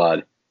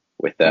blood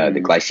with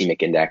the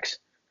glycemic index.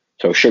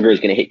 So sugar is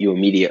going to hit you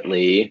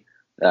immediately.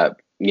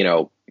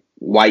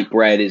 White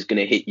bread is going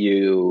to hit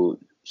you.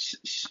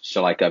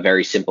 So like a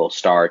very simple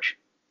starch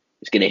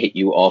is going to hit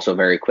you also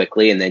very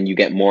quickly. And then you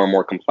get more and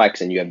more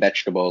complex, and you have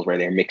vegetables where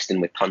they're mixed in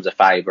with tons of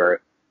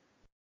fiber,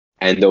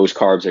 and those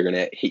carbs are going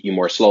to hit you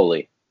more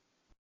slowly.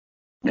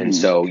 And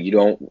so you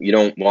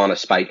don't want to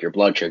spike your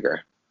blood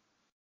sugar,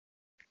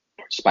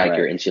 spike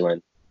your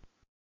insulin.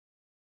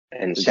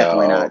 And so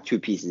definitely not 2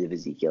 pieces of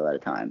Ezekiel at a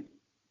time.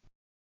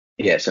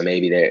 Yeah, so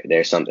maybe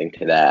there's something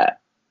to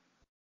that.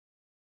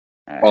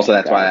 Also,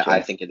 that's why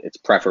I think it's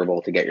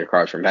preferable to get your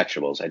carbs from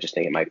vegetables. I just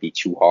think it might be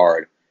too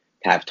hard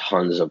to have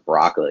tons of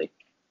broccoli.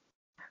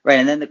 Right,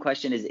 and then the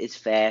question is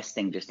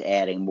fasting just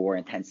adding more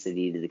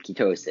intensity to the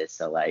ketosis?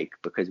 So, like,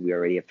 because we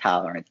already have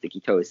tolerance to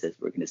ketosis,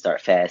 we're going to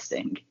start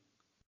fasting.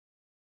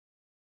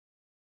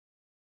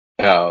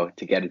 Oh,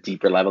 to get a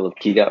deeper level of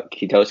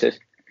ketosis?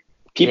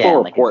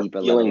 People report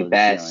feeling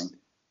best.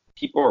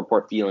 People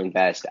report feeling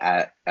best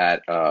at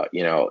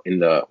in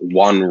the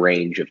 1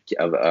 range of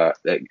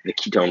the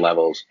ketone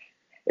levels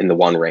in the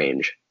 1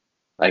 range.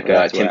 Like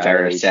Tim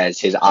Ferriss says,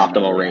 his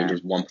optimal range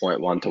is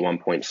 1.1 to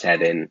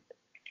 1.7.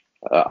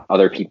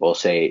 Other people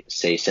say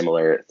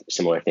similar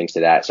things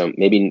to that. So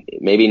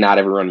maybe not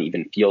everyone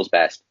even feels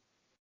best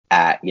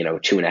at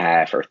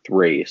 2.5 or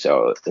 3.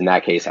 So in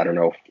that case, I don't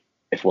know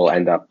if we'll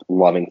end up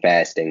loving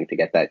fasting to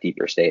get that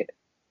deeper state.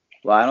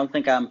 Well, I don't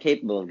think I'm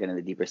capable of getting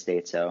the deeper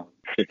state, so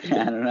I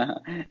don't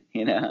know.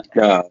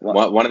 No,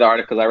 one of the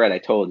articles I read, I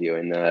told you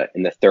in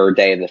the 3rd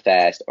day of the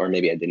fast, or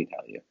maybe I didn't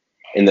tell you.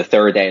 In the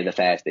 3rd day of the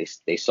fast,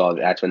 they saw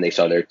that's when they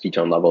saw their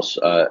ketone levels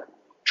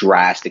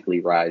drastically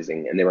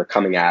rising, and they were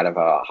coming out of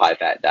a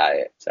high-fat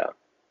diet. So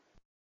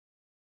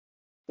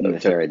the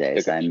third day,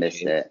 so I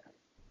missed it.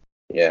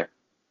 Yeah.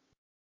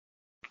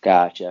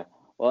 Gotcha.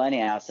 Well,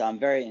 anyhow, so I'm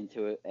very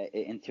into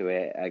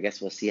it. I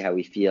guess we'll see how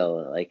we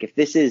feel. Like, if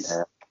this is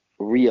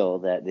real,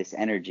 that this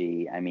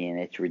energy, I mean,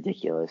 it's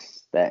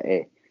ridiculous.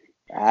 I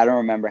don't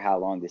remember how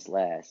long this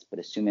lasts, but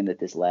assuming that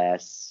this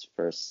lasts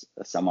for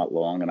a somewhat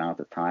long amount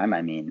of time,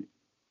 I mean.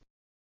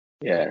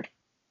 Yeah.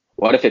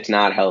 What if it's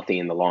not healthy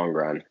in the long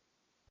run?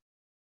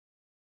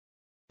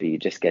 So you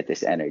just get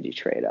this energy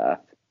trade-off.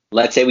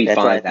 Let's say we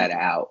find that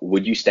out.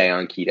 Would you stay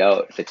on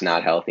keto if it's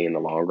not healthy in the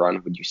long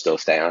run? Would you still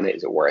stay on it?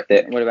 Is it worth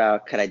it? What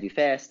about, could I do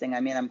fasting?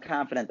 I mean, I'm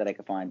confident that I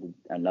could find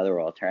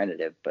another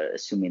alternative, but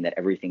assuming that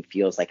everything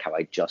feels like how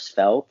I just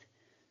felt,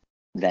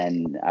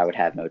 then I would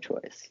have no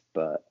choice.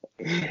 But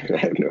I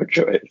have no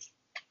choice.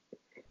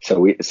 So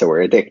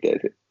we're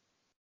addicted.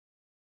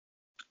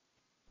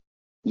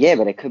 Yeah,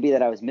 but it could be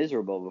that I was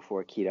miserable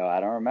before keto. I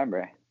don't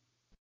remember.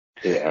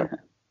 Yeah.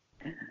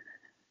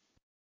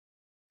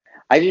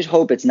 I just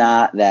hope it's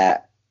not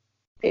that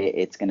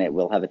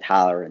we'll have a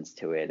tolerance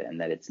to it,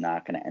 and that it's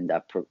not going to end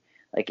up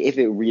like, if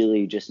it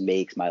really just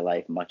makes my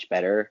life much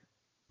better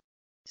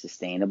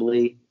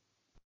sustainably.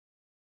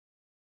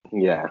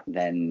 Yeah.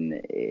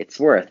 Then it's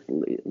worth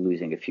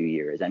losing a few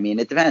years. I mean,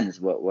 it depends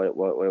what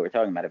we're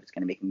talking about. If it's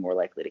going to make me more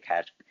likely to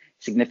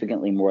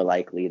significantly more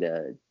likely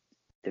to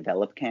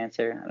develop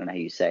cancer. I don't know how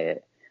you say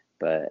it,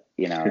 but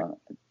Yeah.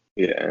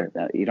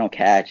 You don't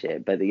catch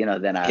it, but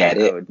then I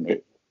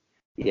would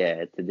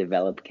to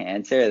develop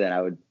cancer, then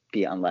I would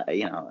be I would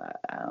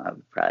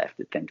probably have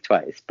to think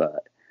twice.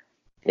 But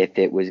if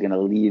it was going to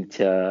lead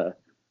to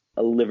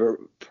a liver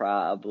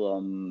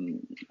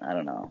problem, I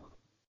don't know.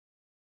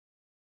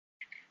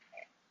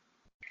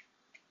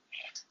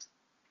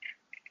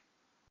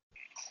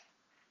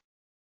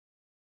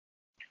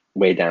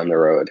 Way down the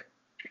road,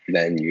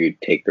 then you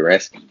take the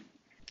risk.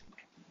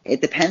 It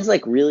depends,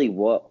 like, really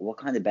what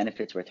kind of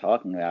benefits we're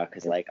talking about,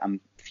 because, like,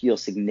 feel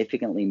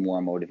significantly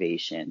more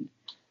motivation,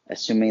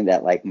 assuming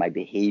that, like, my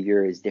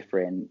behavior is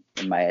different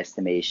in my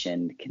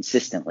estimation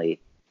consistently,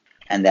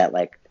 and that,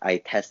 like, I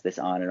test this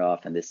on and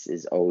off and this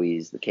is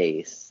always the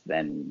case.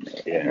 Then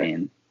I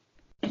mean,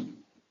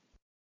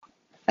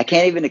 I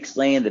can't even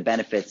explain the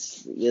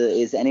benefits.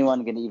 Is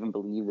anyone going to even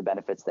believe the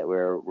benefits that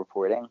we're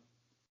reporting?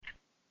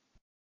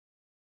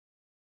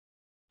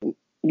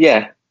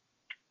 Yeah,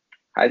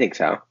 I think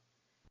so.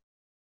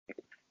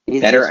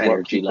 Better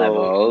energy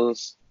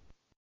levels.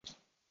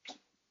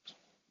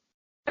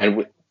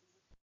 And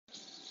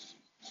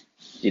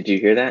did you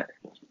hear that?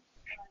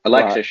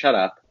 Alexa, shut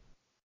up.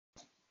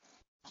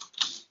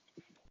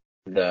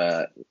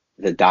 The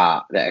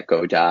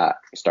echo dot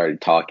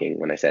started talking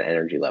when I said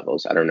energy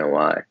levels. I don't know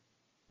why.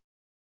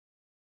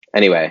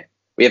 Anyway,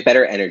 we have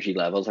better energy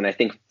levels, and I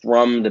think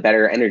from the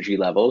better energy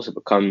levels, it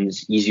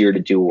becomes easier to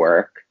do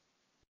work.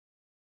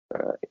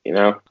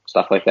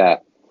 Stuff like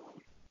that.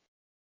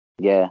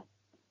 Yeah.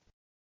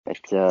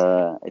 It's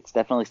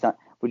definitely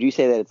would you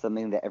say that it's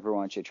something that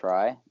everyone should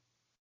try?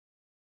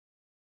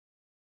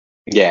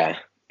 Yeah,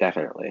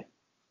 definitely.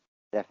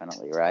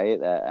 Definitely,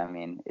 right? I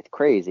mean, it's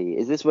crazy.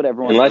 Is this what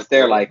everyone? Unless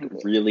they're like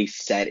really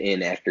set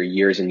in after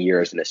years and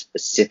years in a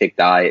specific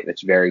diet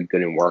that's very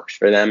good and works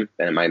for them,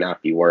 then it might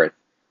not be worth,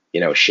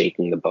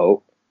 shaking the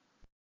boat.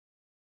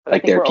 But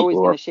like, I think we're always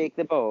going to shake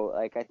the boat.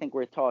 Like, I think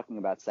we're talking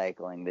about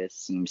cycling. This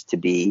seems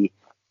to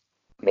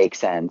make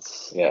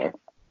sense. Yeah.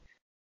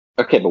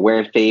 Okay, but we're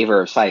in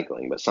favor of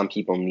cycling, but some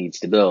people need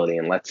stability.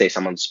 And let's say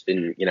someone's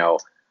been,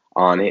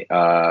 on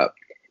a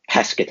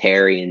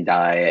pescatarian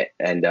diet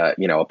and, a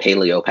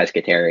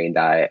paleo-pescatarian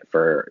diet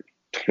for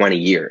 20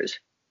 years.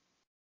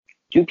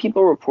 Do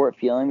people report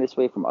feeling this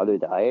way from other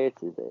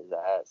diets? Is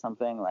that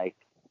something like?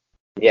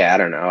 Yeah, I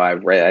don't know.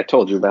 I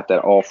told you about that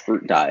all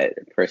fruit diet.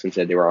 The person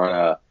said they were on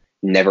a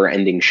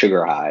never-ending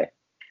sugar high.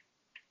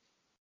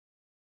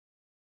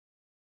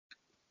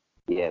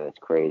 Yeah, that's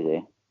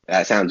crazy.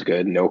 That sounds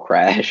good. No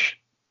crash.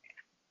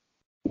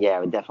 Yeah,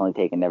 I would definitely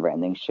take a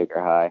never-ending sugar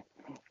high.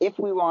 If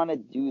we want to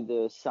do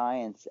the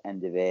science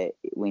end of it,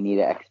 we need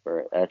an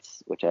expert.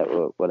 That's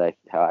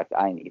how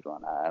I need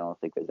one. I don't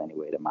think there's any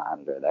way to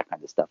monitor that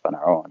kind of stuff on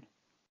our own.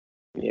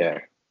 Yeah.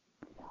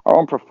 Our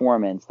own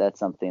performance, that's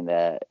something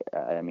that,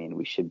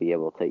 we should be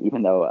able to,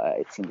 even though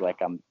it seems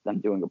like I'm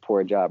doing a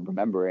poor job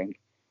remembering.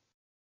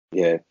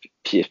 Yeah,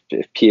 if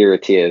Pierre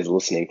Attia is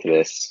listening to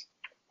this,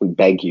 we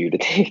beg you to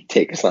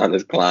take us on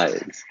as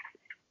clients.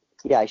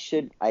 Yeah, I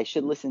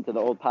should listen to the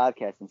old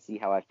podcast and see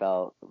how I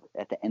felt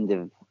at the end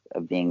of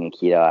being a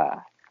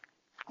keto.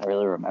 I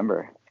really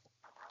remember.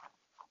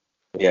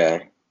 Yeah.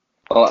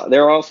 Well,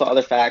 there are also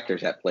other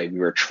factors at play. We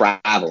were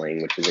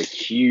traveling, which was a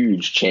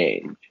huge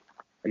change.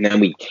 And then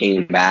we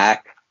came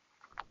back.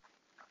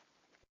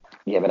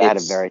 Yeah, but I had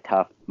a very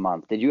tough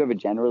month. Did you have a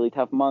generally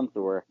tough month,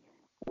 or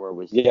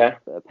was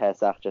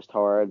Pesach just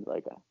hard?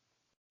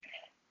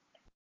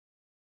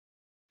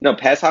 No,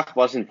 Pesach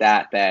wasn't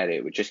that bad.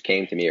 It just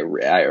came to me.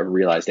 I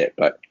realized it,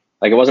 but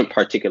it wasn't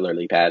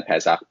particularly bad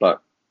Pesach.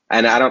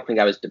 And I don't think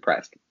I was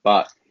depressed.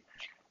 But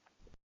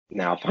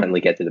now I'll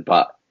finally get to the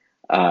but.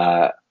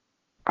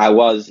 I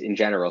was in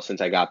general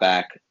since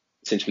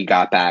we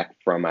got back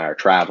from our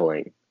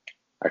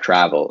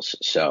travels.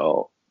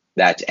 So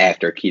that's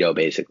after keto,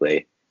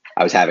 basically.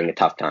 I was having a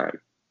tough time.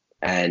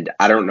 And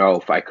I don't know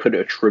if I could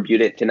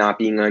attribute it to not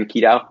being on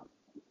keto,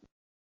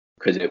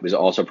 because it was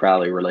also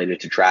probably related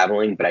to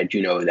traveling. But I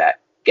do know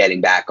that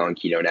getting back on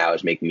keto now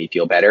is making me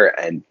feel better.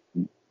 And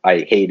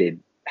I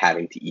hated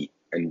having to eat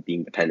and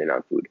being dependent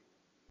on food.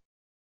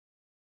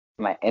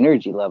 My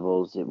energy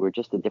levels were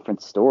just a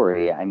different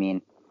story. I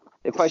mean,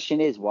 the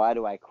question is, why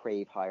do I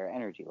crave higher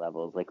energy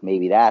levels? Like,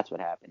 maybe that's what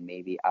happened.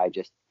 Maybe I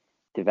just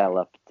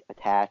developed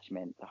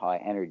attachment to high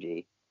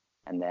energy,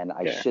 and then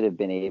I should have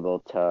been able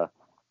to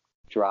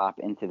drop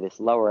into this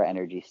lower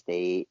energy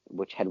state,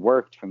 which had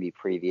worked for me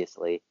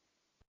previously,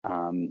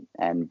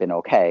 and been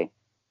okay.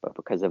 But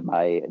because of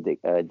my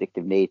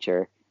addictive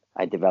nature,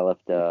 I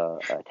developed a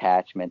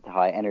attachment to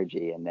high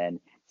energy, and then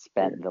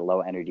spent the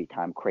low energy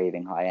time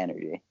craving high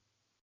energy.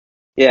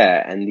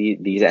 Yeah, and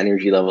these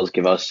energy levels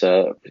give us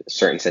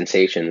certain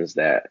sensations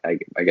that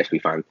I guess we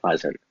find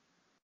pleasant.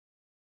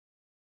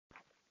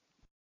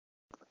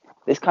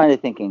 This kind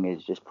of thinking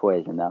is just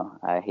poison, though.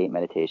 I hate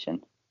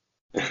meditation.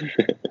 That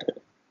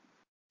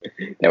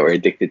we're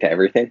addicted to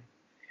everything?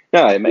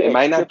 No, it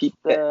might not be.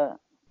 It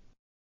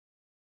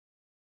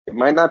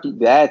might not be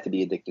bad to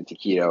be addicted to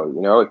keto.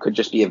 You know, it could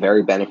just be a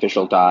very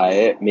beneficial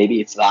diet.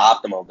 Maybe it's the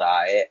optimal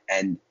diet,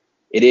 and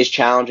it is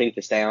challenging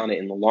to stay on it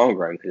in the long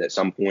run, because at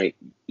some point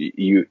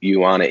you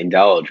want to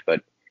indulge.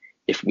 But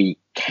if we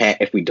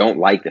don't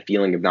like the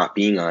feeling of not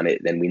being on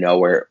it, then we know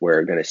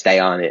we're going to stay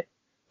on it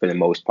for the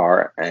most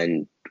part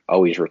and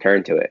always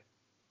return to it.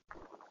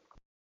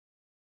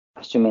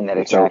 Assuming that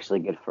it's actually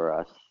good for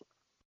us.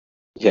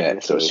 Yeah,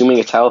 so assuming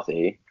it's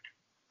healthy,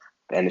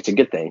 and it's a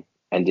good thing,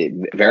 and it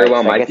very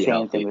well might be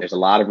healthy. There's a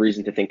lot of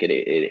reason to think it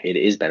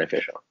is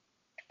beneficial.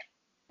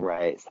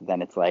 Right, so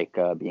then it's like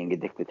being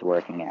addicted to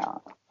working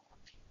out.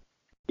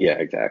 Yeah,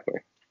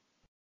 exactly.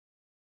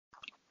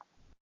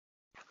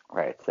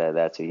 Right, so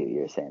that's what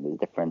you're saying. There's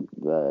different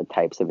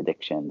types of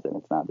addictions, and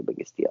it's not the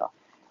biggest deal.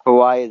 But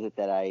why is it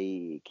that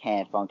I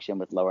can't function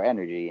with lower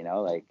energy? You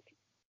know, like,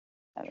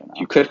 I don't know.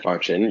 You could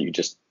function, you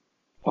just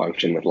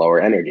function with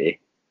lower energy.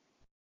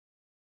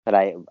 But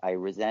I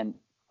resent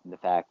the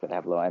fact that I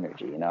have low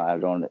energy. You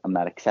know, I'm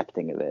not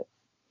accepting of it.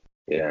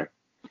 Yeah,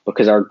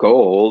 because our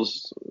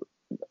goals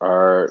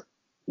are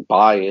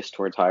biased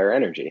towards higher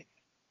energy,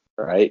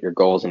 right? Your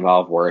goals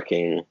involve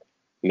working,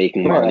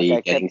 making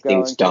money, getting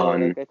things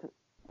done.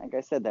 Like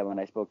I said that when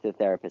I spoke to the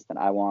therapist, and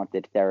I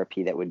wanted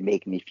therapy that would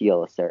make me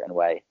feel a certain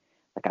way.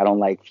 Like, I don't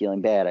like feeling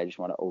bad. I just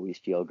want to always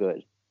feel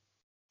good.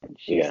 And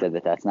she said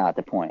that that's not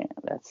the point.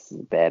 That's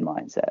a bad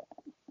mindset.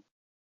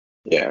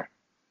 Yeah.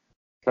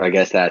 I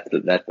guess that's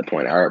the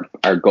point.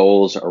 Our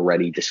goals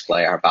already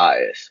display our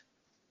bias.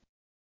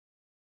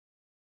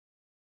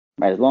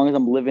 Right. As long as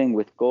I'm living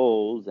with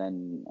goals,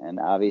 and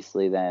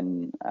obviously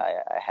then I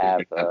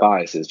have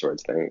biases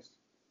towards things.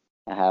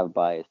 I have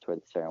bias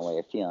towards a certain way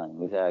of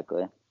feeling.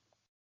 Exactly.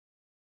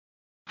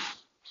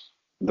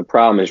 The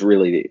problem is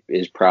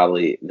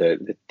probably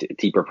the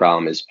deeper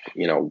problem is,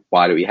 you know,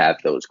 why do we have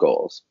those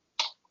goals?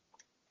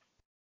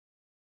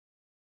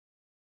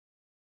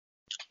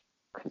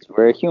 Because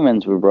we're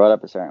humans, we were brought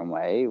up a certain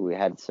way. We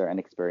had certain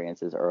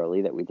experiences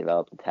early that we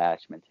developed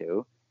attachment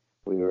to.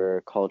 We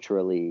were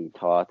culturally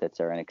taught that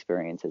certain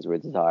experiences were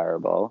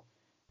desirable,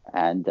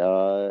 and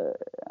our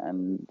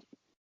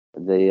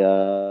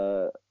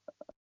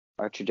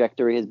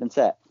trajectory has been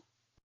set.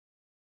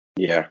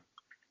 Yeah,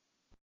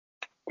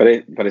 but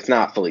it's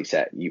not fully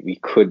set. We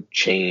could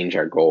change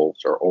our goals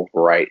or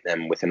overwrite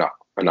them with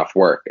enough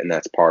work, and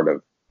that's part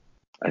of,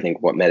 I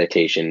think, what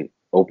meditation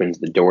opens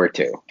the door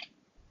to.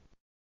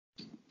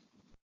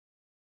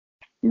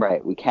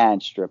 Right, we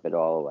can strip it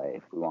all away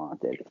if we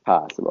wanted. It's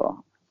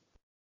possible.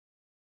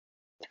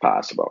 It's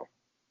possible.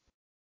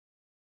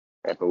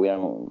 Right, but we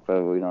don't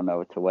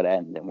know to what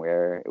end and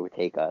where it would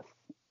take us.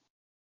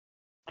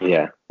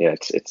 Yeah,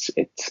 it's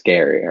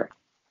scarier.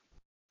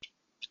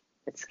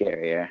 It's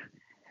scarier,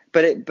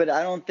 but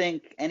I don't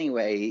think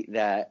anyway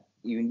that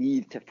you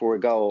need to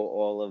forego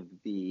all of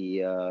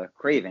the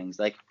cravings.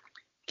 Like,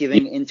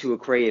 giving into a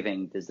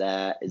craving, is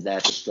that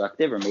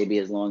destructive? Or maybe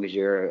as long as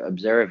you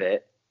observe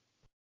it.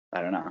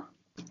 I don't know.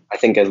 I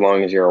think as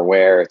long as you're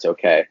aware, it's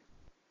okay.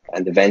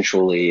 And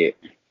eventually,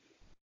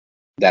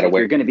 that if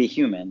you're going to be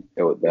human,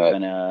 you're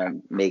going to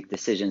make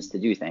decisions to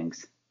do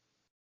things.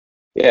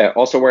 Yeah.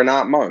 Also, we're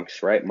not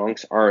monks, right?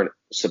 Monks aren't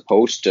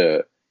supposed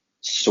to.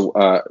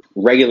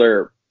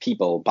 Regular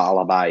people,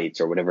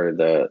 balabaites or whatever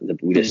the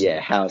Buddhist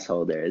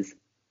householders.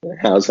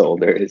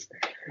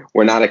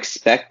 We're not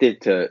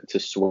expected to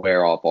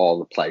swear off all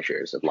the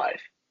pleasures of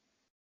life.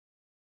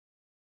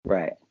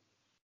 Right.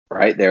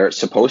 Right? They're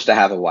supposed to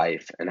have a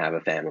wife and have a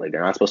family.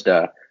 They're not supposed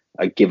to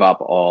give up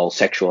all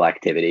sexual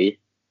activity.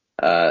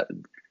 They're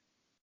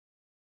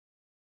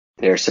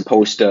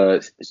supposed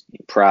to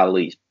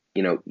probably,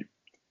 you know,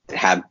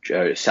 have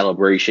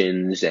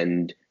celebrations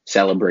and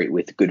celebrate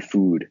with good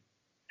food.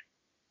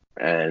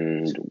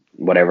 and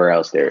whatever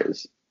else there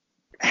is.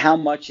 How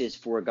much is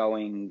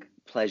foregoing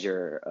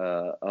pleasure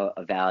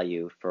a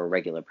value for a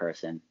regular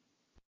person?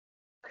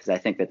 Because I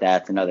think that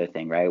that's another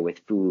thing, right? With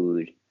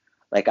food,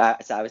 like I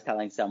was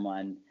telling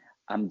someone,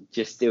 I'm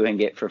just doing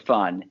it for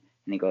fun,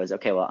 and he goes,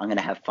 okay, well, I'm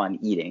gonna have fun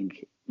eating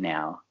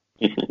now.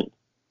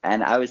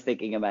 And I was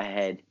thinking in my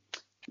head,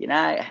 you're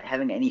not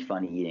having any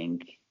fun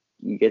eating.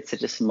 You get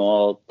such a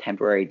small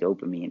temporary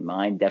dopamine.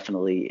 Mine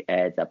definitely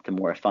adds up to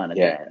more fun at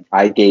the end.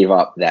 I gave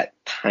up that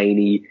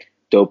tiny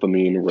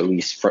dopamine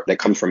release that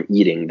comes from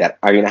eating that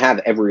I'm going to have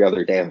every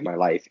other day of my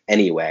life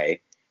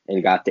anyway,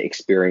 and got to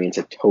experience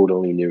a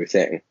totally new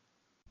thing.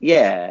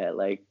 Yeah,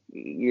 like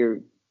you're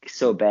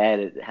so bad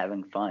at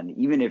having fun.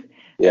 Even if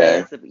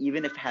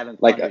having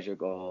fun is your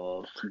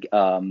goal,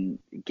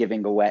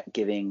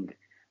 giving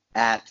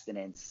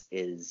abstinence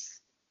is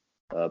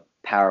a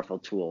powerful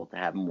tool to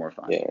have more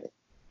fun. Yeah.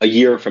 A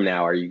year from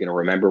now, are you going to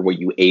remember what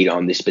you ate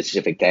on this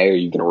specific day? Are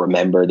you going to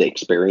remember the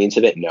experience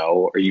of it?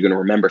 No. Are you going to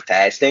remember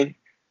fasting?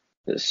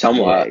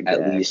 Somewhat,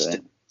 at least.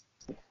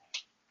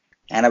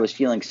 And I was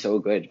feeling so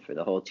good for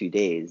the whole 2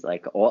 days.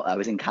 Like I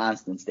was in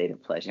constant state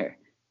of pleasure.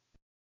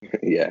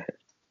 Yeah.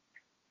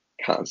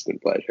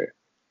 Constant pleasure.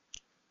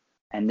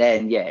 And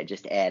then,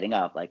 just adding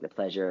up, like the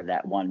pleasure of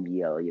that one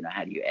meal,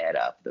 how do you add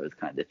up those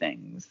kinds of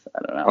things?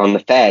 I don't know. On the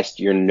fast,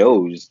 your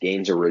nose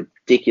gains a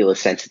ridiculous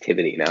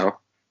sensitivity now.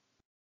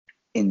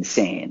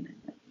 Insane.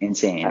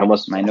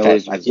 My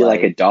nose. I feel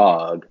like a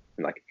dog,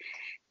 and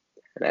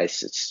I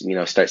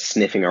start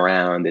sniffing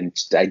around and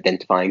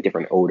identifying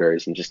different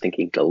odors and just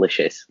thinking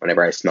delicious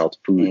whenever I smelled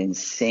food.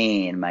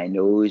 Insane. My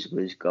nose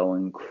was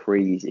going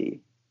crazy.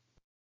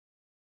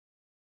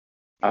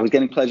 I was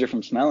getting pleasure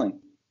from smelling.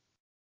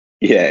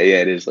 Yeah,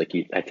 it is like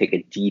I take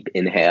a deep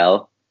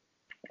inhale,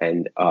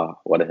 and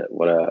what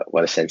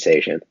a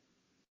sensation.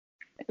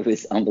 It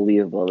was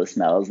unbelievable, the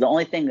smells. The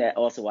only thing that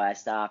also why I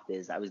stopped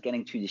is I was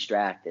getting too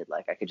distracted.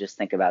 Like I could just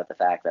think about the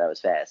fact that I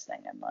was fasting,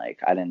 and like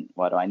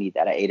why do I need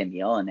that? I ate a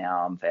meal and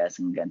now I'm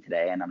fasting again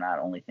today, and I'm not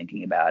only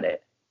thinking about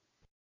it.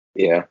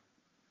 Yeah.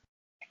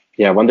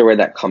 Yeah, I wonder where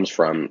that comes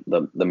from.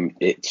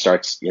 It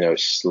starts,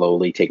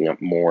 slowly taking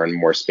up more and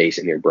more space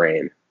in your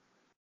brain.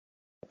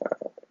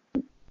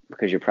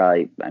 Because your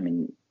body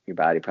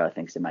probably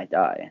thinks it might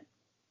die.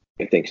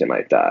 It thinks it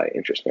might die.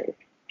 Interesting.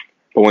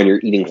 But when you're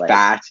eating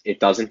fat, it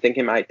doesn't think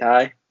it might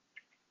die,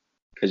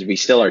 because we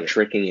still are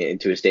tricking it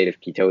into a state of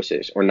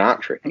ketosis, or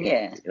not tricking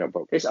it.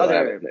 But there's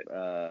other.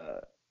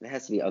 There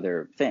has to be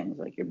other things,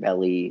 like your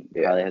belly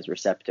probably has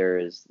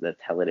receptors that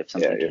tell it if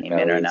something came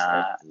in or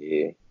not.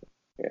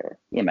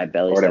 My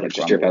belly started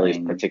grumbling. Your belly's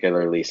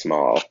particularly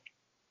small.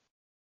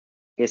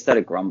 It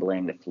started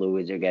grumbling. The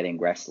fluids are getting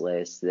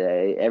restless.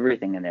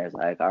 Everything in there is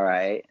like, all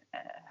right,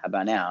 how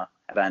about now?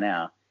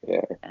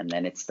 Yeah. And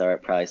then it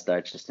probably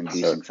starts just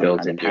inducing some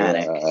kind of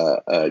panic.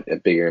 A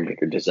bigger and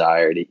bigger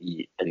desire to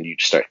eat, and you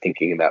just start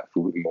thinking about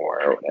food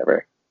more or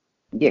whatever.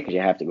 Yeah, because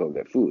you have to go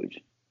get food.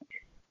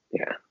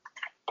 Yeah.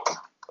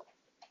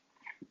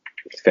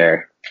 It's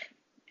fair.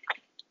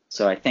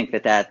 So I think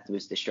that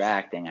was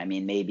distracting. I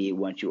mean, maybe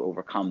once you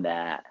overcome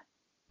that.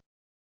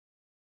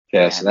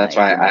 Yeah, so that's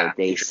why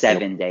day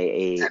 7, day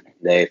 8.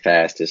 Day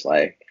fast is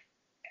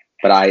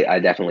but I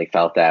definitely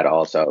felt that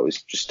also. It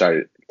was just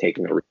started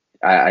taking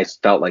I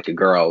felt like a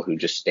girl who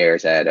just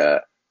stares at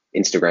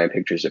Instagram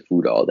pictures of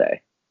food all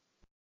day.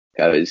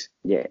 I was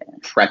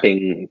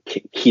prepping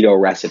keto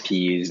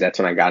recipes. That's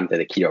when I got into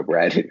the keto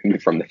bread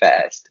from the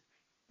fast.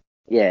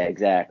 Yeah,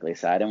 exactly.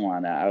 So I didn't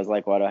want to. I was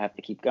like, why do I have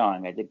to keep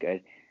going? I did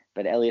good.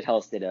 But Elliott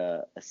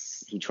Hulse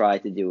he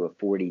tried to do a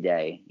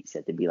 40-day. He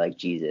said to be like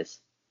Jesus.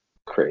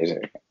 Crazy.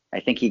 I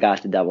think he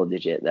got the double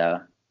digit,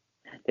 though.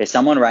 There's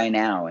someone right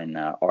now in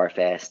our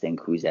fasting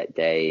who's at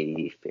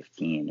day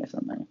 15 or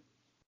something.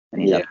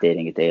 And he's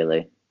updating it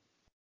daily.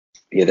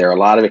 Yeah, there are a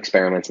lot of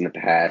experiments in the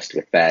past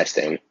with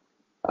fasting.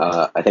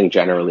 I think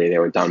generally they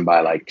were done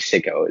by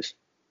sickos.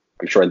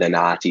 I'm sure the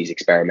Nazis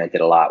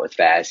experimented a lot with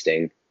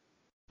fasting,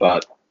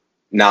 but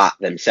not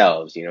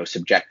themselves,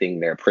 subjecting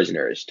their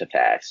prisoners to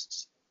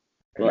fasts.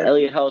 Well,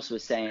 Elliott Hulse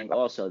was saying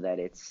also that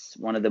it's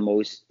one of the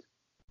most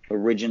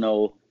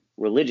original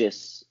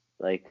religious,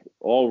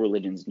 all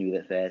religions knew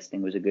that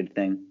fasting was a good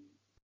thing.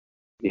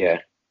 Yeah,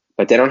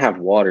 but they don't have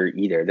water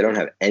either. They don't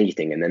have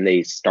anything, and then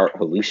they start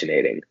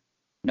hallucinating.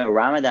 No,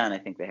 Ramadan, I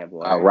think they have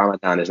water.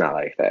 Ramadan is not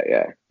like that,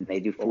 yeah. They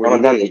do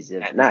 40 days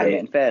of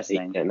intermittent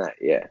fasting.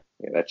 Yeah,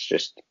 that's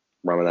just,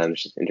 Ramadan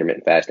is just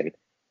intermittent fasting.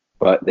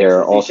 But there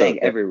are also... saying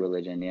every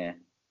religion, yeah.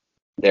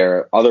 There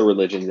are other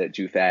religions that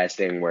do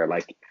fasting where,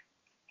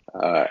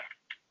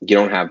 you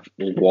don't have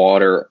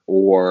water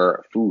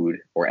or food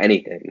or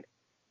anything,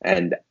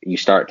 and you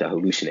start to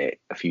hallucinate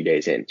a few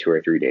days in, 2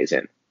 or 3 days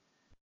in.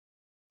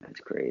 That's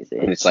crazy.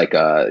 And it's like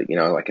a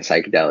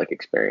psychedelic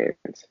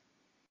experience.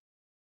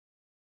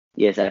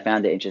 Yes, I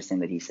found it interesting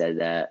that he said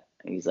that.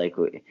 He's like,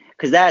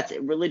 because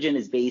religion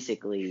is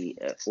basically,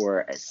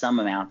 or some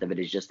amount of it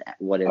is just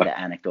what is the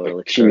anecdotal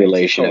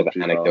accumulation of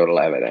anecdotal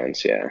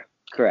evidence. Yeah.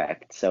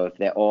 Correct. So if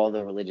all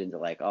the religions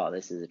are like, oh,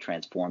 this is a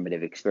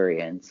transformative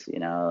experience,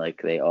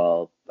 like they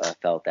all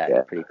felt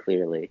that pretty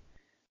clearly.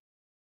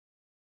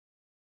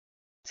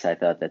 So I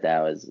thought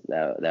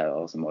that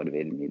also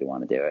motivated me to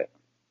want to do it.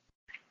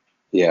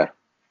 Yeah.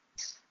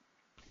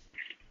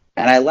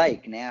 And I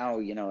like now,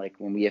 like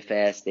when we have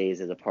fast days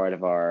as a part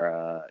of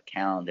our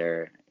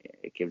calendar,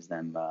 it gives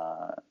them,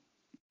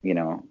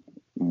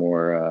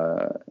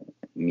 more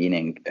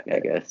meaning, I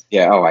guess.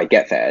 Yeah. Oh, I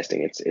get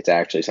fasting. It's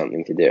actually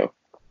something to do.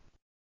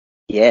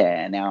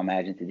 Yeah, and now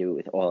imagine to do it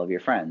with all of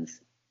your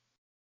friends.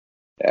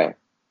 Yeah.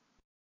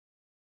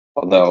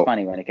 Although it's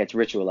funny when it gets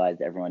ritualized,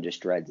 everyone just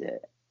dreads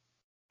it.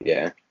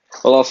 Yeah.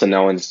 Well, also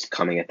no one's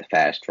coming at the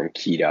fast from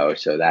keto,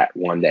 so that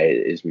one day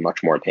is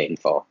much more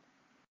painful,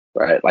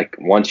 right? Like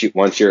once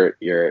you're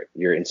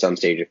in some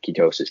stage of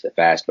ketosis, the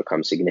fast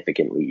becomes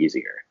significantly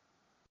easier.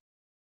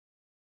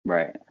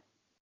 Right.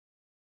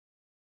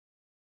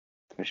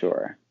 For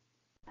sure.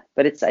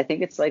 But I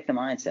think it's like the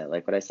mindset,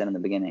 like what I said in the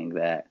beginning,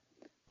 that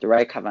the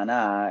right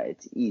kavanah,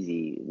 it's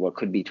easy. What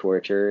could be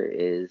torture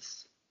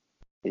is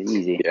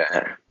easy.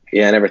 Yeah.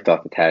 Yeah, I never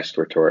thought the fast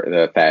were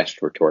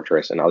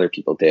torturous, and other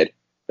people did.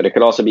 But it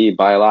could also be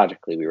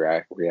biologically we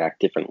react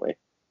differently.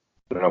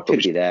 I don't know if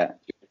Could be that.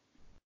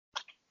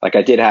 Like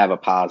I did have a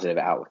positive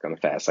outlook on the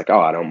fast, like, oh,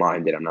 I don't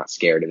mind it, I'm not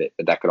scared of it.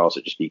 But that could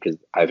also just be because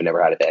I've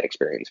never had a bad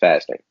experience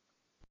fasting.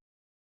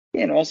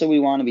 Yeah, and also we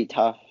want to be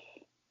tough.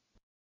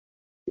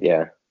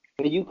 Yeah.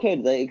 But you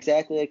could,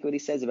 exactly like what he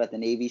says about the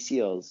Navy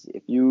SEALs.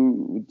 If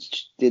you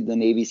did the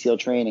Navy SEAL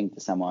training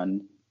to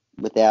someone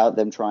without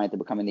them trying to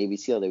become a Navy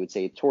SEAL, they would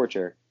say it's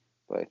torture.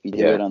 But if you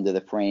do it under the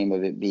frame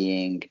of it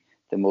being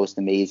the most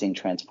amazing,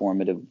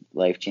 transformative,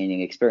 life-changing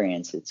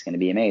experience, it's going to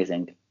be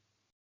amazing.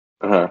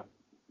 Uh-huh.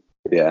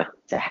 Yeah.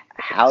 So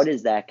how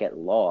does that get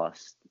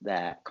lost,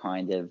 that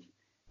kind of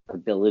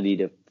ability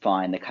to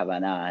find the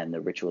kavanah and the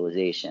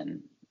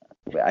ritualization?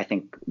 I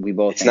think we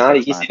both It's not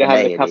easy to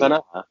have the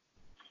kavanah.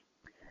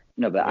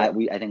 No, but I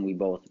think we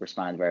both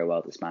respond very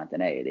well to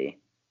spontaneity.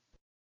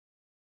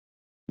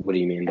 What do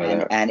you mean by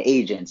that? And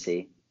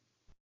agency.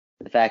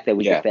 The fact that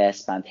we can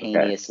fast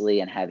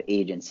spontaneously and have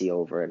agency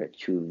over it are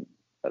two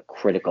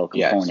critical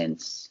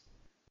components. Yes.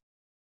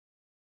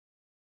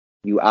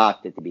 You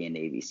opted to be a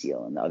Navy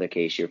SEAL. In the other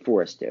case, you're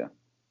forced to.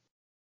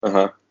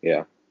 Uh-huh.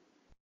 Yeah.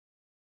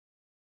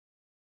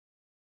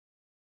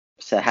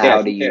 So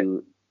how do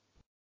you...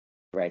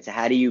 Right. So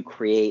how do you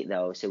create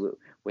those? So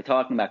we're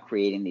talking about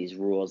creating these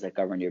rules that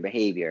govern your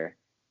behavior,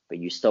 but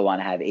you still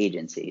want to have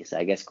agency. So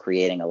I guess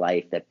creating a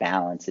life that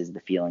balances the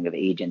feeling of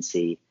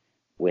agency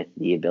with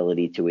the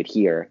ability to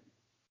adhere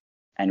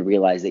and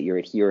realize that you're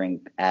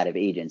adhering out of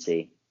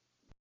agency.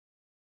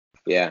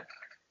 Yeah.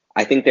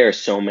 I think there are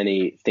so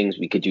many things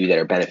we could do that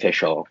are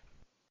beneficial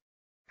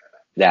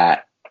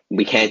that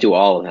we can't do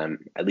all of them,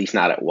 at least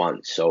not at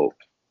once. So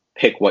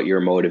pick what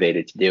you're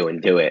motivated to do and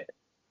do it,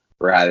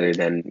 rather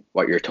than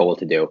what you're told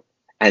to do.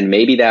 And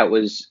maybe that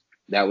was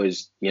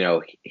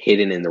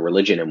hidden in the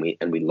religion,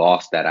 and we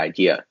lost that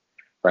idea,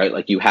 right?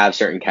 Like you have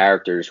certain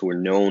characters who are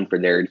known for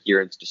their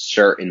adherence to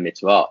certain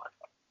mitzvah.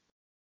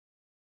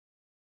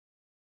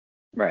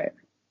 Right.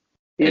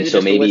 And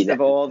so maybe a list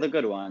of all the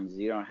good ones.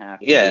 You don't have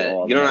to do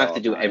all you don't have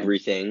to do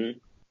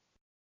everything.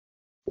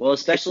 Well,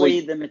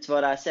 especially the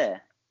mitzvot aseh.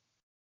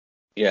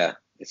 Yeah,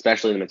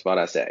 especially the mitzvot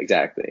aseh,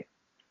 exactly.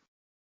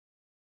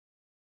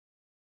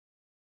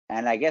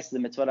 And I guess the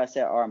mitzvot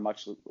aseh are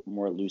much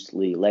more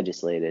loosely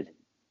legislated.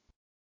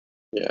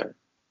 Yeah.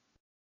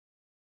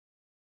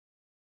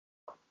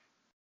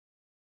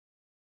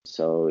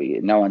 So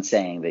no one's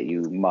saying that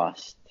you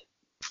must.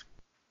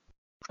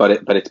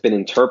 But it's been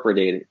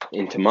interpreted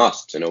into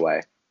musts in a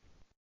way,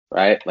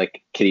 right?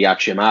 Like Kriyat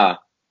Shema,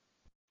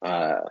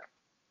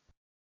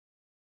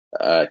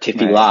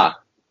 Tefillah.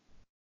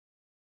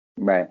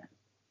 Right.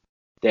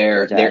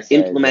 They're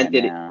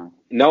implemented.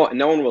 No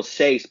one will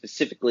say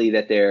specifically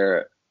that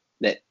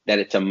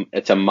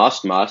it's a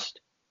must.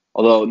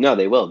 Although no,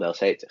 they will. They'll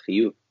say it's a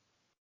chiyuv.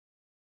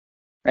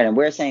 Right, and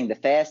we're saying the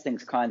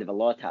fasting's kind of a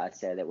lot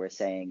aseh that we're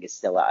saying is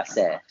still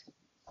aseh.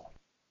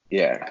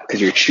 Yeah, because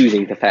you're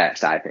choosing to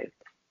fast. I think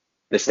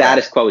the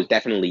status quo is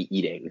definitely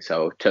eating.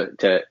 So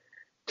to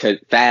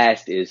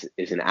fast is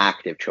an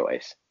active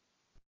choice.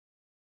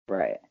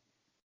 Right.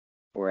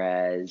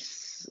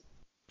 Whereas.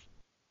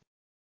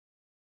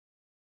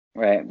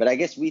 Right, but I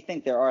guess we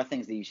think there are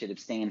things that you should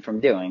abstain from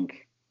doing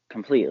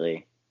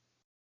completely.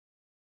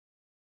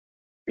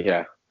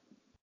 Yeah.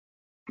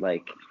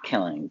 Like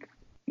killing,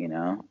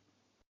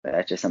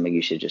 That's just something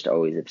you should just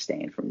always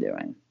abstain from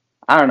doing.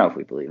 I don't know if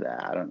we believe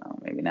that. I don't know.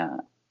 Maybe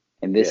not.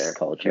 In this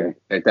culture.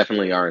 There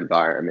definitely are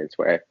environments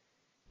where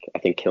I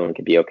think killing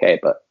could be okay,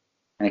 but...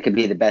 And it could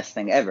be the best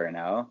thing ever,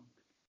 no?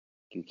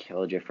 You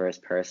killed your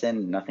first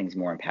person. Nothing's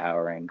more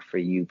empowering for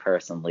you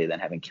personally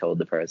than having killed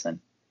the person.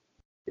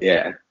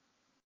 Yeah.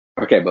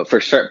 Okay, but for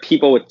certain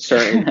people with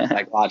certain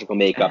psychological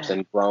makeups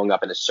and growing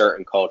up in a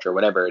certain culture,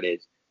 whatever it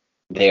is,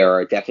 there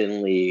are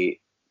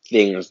definitely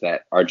things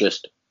that are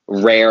just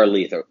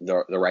rarely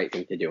the right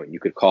thing to do, and you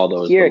could call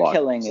those. Here,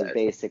 killing is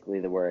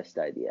basically the worst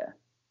idea.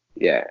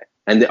 Yeah,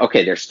 And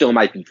okay, there still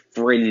might be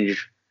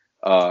fringe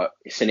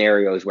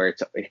scenarios where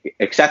it's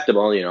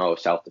acceptable,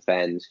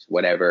 self-defense,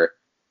 whatever.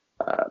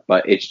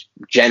 But it's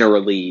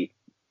generally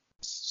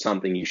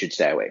something you should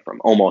stay away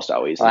from, almost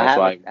always. Well, and that's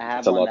why I have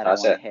it's a one lot that I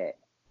want to hit.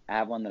 I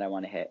have one that I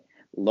want to hit.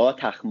 Lo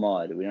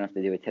tachmod. We don't have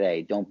to do it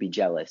today. Don't be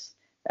jealous.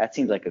 That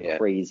seems like a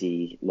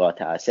crazy lo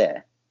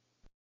ta'aseh.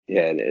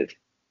 Yeah, it is.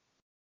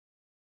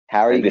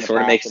 How are you going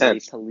to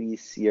possibly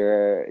police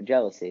your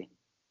jealousy?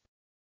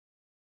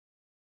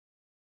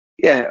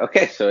 Yeah,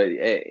 okay, so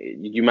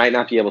you might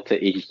not be able to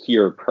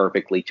adhere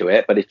perfectly to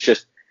it, but it's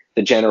just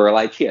the general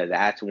idea.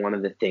 That's one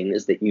of the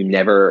things that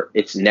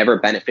it's never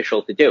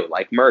beneficial to do,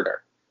 like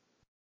murder.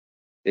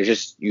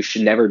 You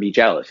should never be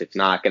jealous. It's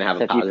not going to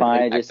have a positive impact.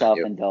 If you find yourself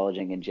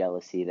indulging in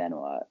jealousy, then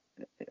what?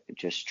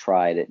 Just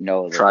try to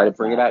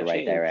bring about the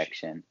right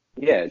direction.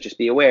 Yeah, just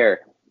be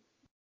aware.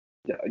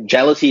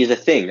 Jealousy is a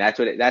thing.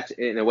 That's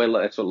in a way.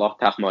 That's what Loch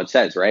Tahmad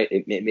says, right?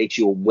 It makes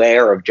you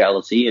aware of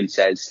jealousy and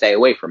says stay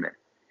away from it.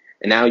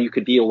 And now you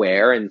could be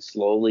aware, and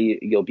slowly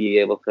you'll be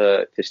able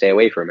to stay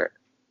away from it.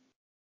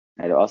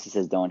 It also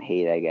says don't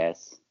hate, I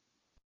guess.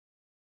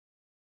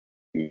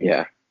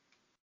 Yeah.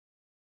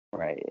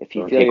 Right. If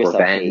you feel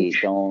yourself hate,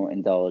 don't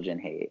indulge in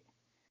hate.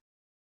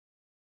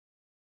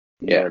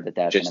 Yeah.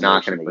 That's just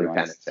not going to bring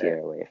benefit. Steer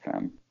away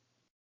from.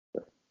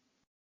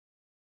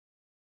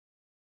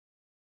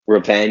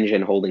 Revenge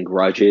and holding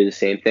grudges,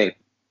 same thing.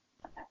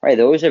 Right.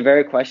 Those are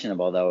very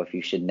questionable, though, if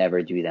you should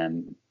never do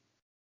them.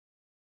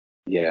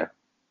 Yeah.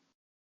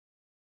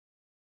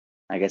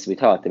 I guess we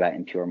talked about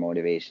impure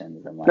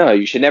motivations. And no,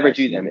 you should never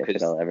do them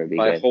because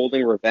by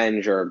holding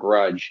revenge or a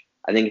grudge,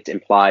 I think it's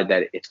implied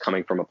that it's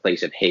coming from a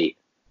place of hate.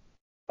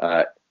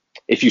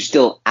 If you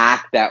still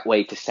act that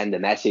way to send a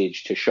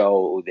message to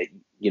show that,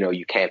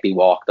 you can't be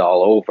walked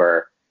all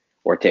over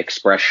or to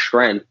express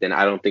strength, then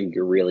I don't think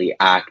you're really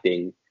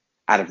acting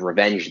out of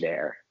revenge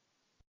there.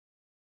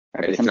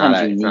 Right,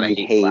 sometimes you need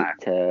hate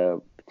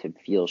to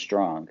feel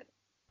strong.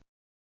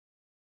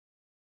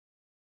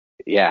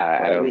 Yeah,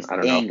 I don't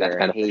know if that's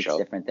beneficial.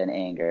 Hate's different than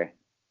anger.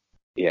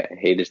 Yeah,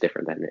 hate is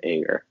different than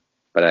anger.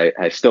 But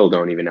I still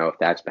don't even know if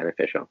that's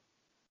beneficial.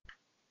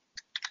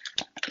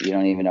 You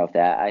don't even know if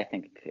I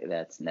think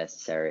that's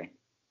necessary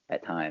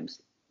at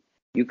times.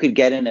 You could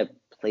get in a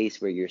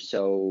place where you're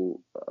so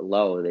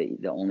low that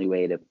the only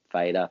way to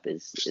fight up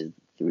is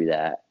through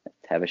that,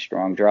 to have a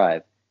strong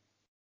drive.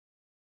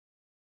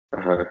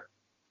 Uh-huh.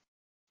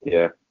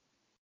 Yeah.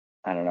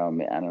 I don't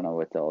know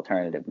what the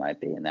alternative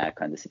might be in that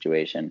kind of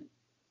situation.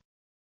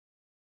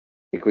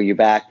 Like when you're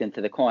backed into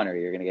the corner,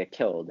 you're going to get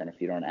killed. And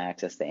if you don't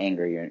access the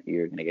anger,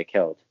 you're going to get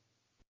killed.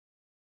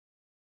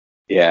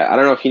 Yeah, I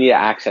don't know if you need to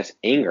access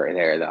anger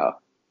there, though.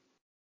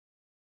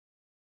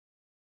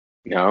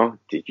 No?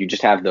 Did you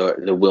just have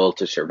the will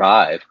to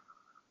survive?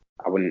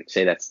 I wouldn't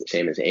say that's the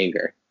same as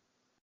anger.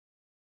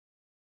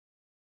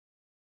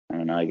 I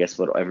don't know. I guess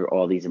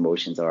all these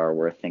emotions are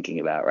worth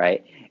thinking about,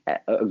 right?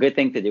 A good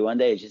thing to do one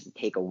day is just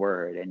take a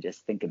word and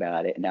just think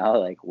about it. Now,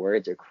 like,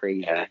 words are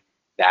crazy. Yeah,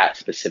 that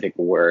specific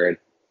word.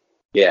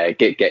 Yeah,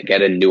 get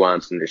a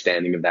nuanced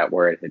understanding of that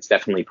word. It's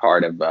definitely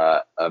part of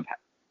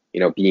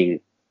being,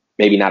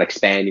 maybe not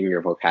expanding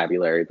your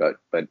vocabulary,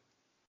 but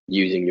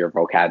using your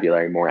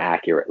vocabulary more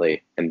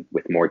accurately and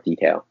with more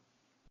detail.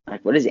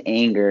 Like, what does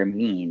anger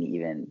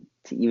mean?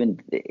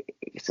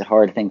 It's a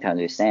hard thing to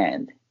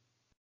understand.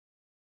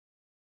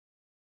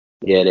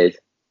 Yeah, it is.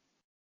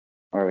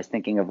 Or I was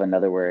thinking of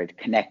another word,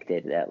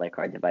 connected, that like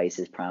our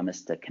devices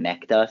promise to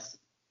connect us.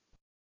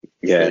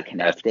 Stay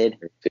connected.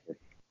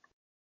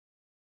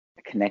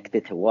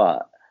 Connected to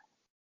what?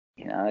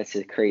 It's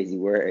a crazy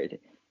word.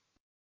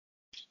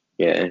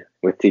 Yeah,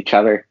 with each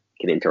other,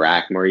 can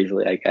interact more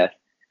easily, I guess.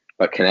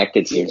 But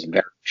connected seems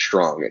very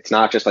strong. It's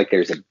not just like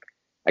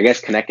I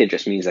guess connected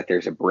just means that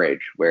there's a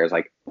bridge, whereas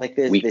like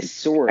there's this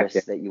source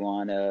that you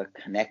want to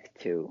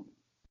connect to.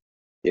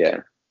 Yeah.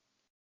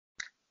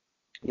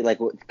 You like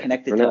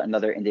connected to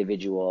another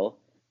individual,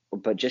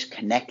 but just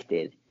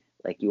connected.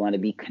 Like you want to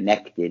be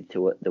connected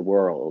to the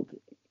world.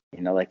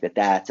 Like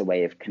that's a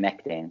way of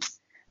connecting.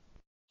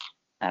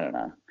 I don't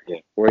know. Yeah.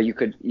 Or you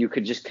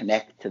could just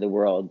connect to the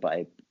world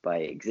by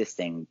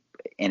existing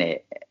in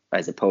it,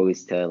 as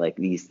opposed to like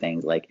these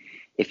things. Like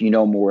if you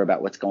know more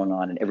about what's going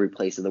on in every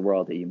place of the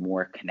world, are you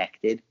more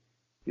connected?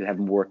 You have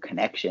more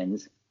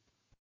connections.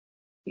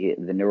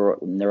 The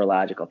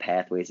neurological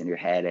pathways in your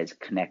head as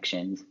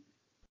connections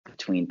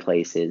between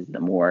places. The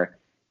more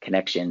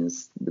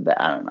connections, the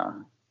better. I don't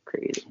know.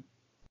 Crazy.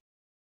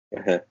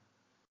 Uh-huh.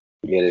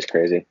 Yeah, it is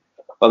crazy.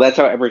 Well, that's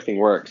how everything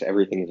works.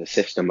 Everything is a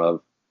system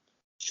of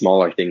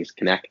smaller things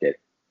connected.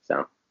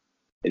 So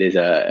it is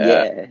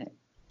a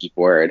deep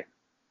word.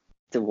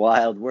 It's a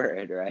wild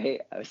word,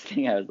 right? I was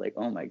like,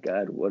 oh my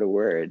God, what a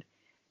word.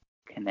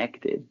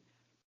 Connected.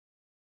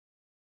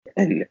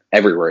 And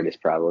every word is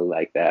probably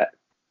like that.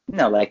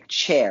 No, like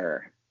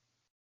chair.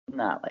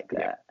 Not like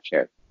that.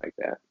 Chair, like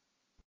that.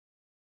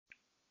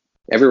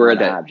 Every word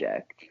that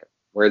object.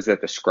 Words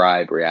that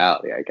describe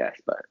reality, I guess,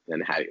 but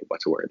then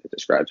what's a word that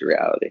describes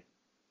reality?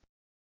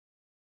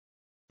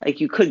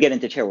 like you could get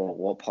into chair. Well,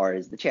 what part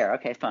is the chair?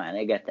 Okay, fine,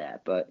 I get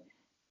that. But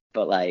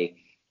like,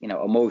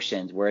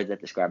 emotions, words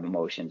that describe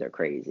emotions are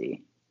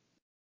crazy.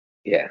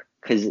 Yeah.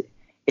 Because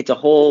it's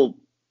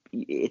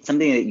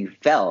something that you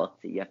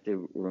felt, that you have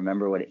to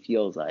remember what it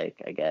feels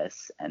like, I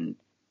guess. And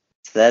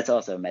so that's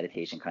also a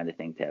meditation kind of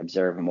thing, to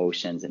observe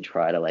emotions and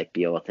try to like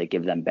be able to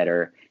give them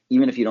better,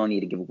 even if you don't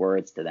need to give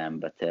words to them,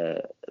 but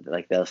to,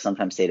 like, they'll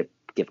sometimes say to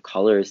give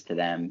colors to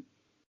them.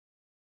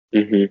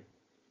 Mm-hmm.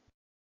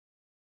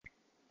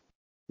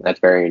 That's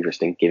very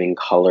interesting. Giving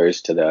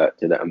colors to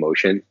the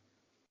emotion.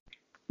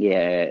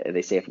 Yeah,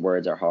 they say if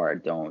words are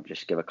hard, don't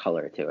just give a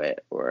color to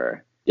it.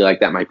 Or I feel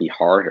like that might be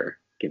harder,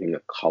 giving a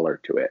color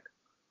to it.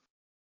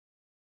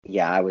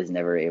 Yeah, I was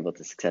never able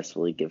to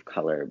successfully give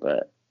color,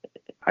 but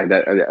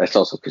that's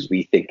also because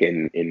we think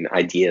in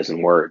ideas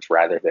and words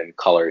rather than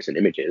colors and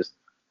images.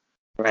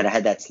 right, I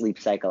had that sleep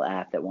cycle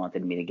app that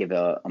wanted me to give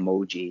a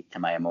emoji to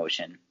my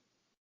emotion.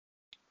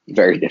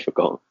 Very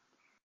difficult.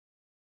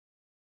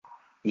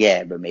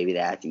 Yeah, but maybe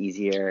that's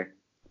easier.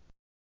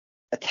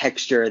 A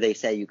texture, they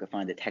say you could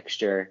find a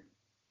texture,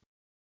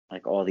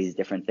 like all these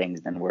different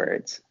things than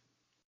words.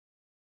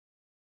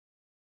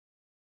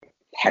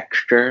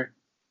 Texture?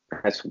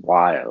 That's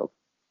wild.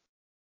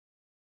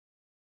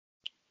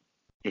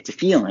 It's a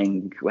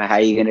feeling. How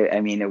are you gonna?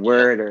 I mean, a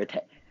word or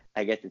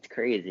I guess it's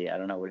crazy. I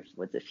don't know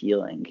what's a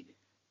feeling.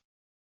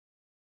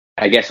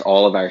 I guess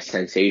all of our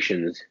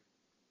sensations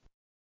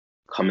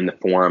come in the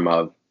form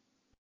of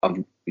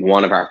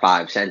one of our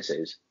five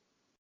senses,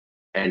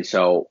 and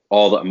so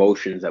all the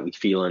emotions that we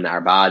feel in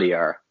our body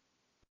are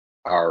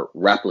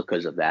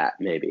replicas of that,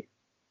 maybe.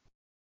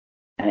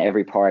 And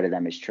every part of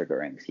them is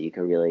triggering, so you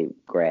can really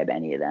grab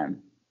any of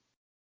them.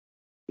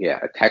 Yeah,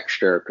 a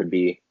texture could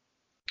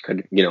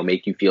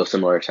make you feel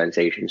similar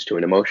sensations to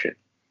an emotion.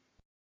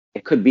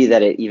 It could be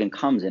that it even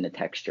comes in a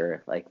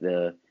texture, like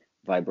the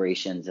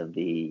vibrations of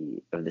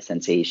the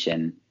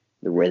sensation,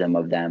 the rhythm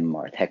of them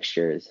are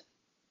textures.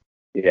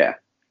 Yeah,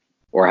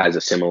 or has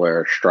a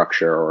similar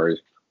structure or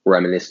is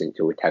reminiscent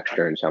to a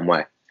texture in some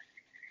way.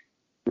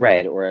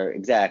 Right, or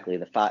exactly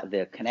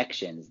the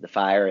connections, the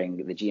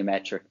firing, the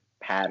geometric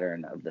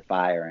pattern of the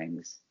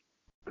firings.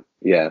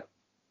 Yeah.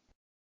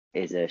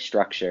 Is a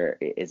structure,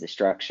 is a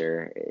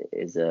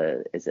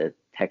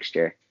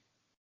texture.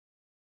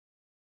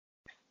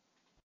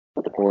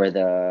 Or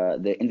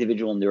the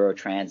individual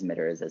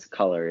neurotransmitters as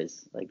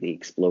colors, like the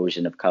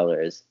explosion of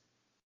colors.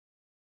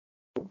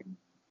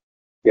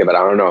 Yeah, but I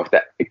don't know if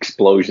that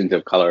explosions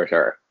of colors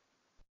are.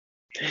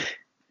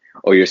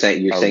 Oh, you're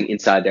saying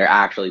inside there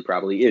actually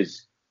probably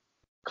is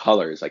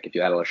colors. Like if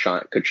you had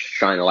could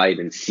shine a light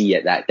and see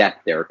at that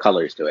depth, there are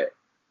colors to it.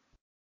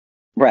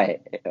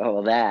 Right.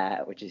 Oh,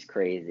 that, which is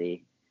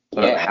crazy.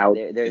 Yeah, how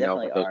there do you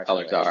know definitely what those are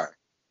colors are?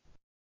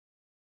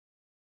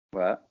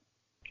 What?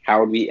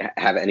 How would we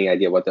have any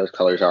idea what those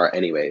colors are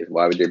anyways?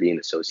 Why would there be an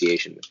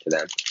association to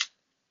them?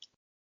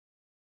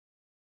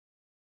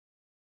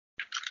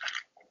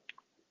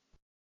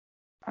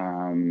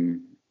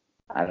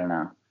 I don't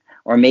know.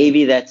 Or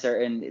maybe that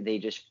certain, they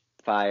just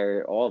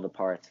fire, all the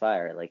parts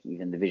fire, like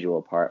even the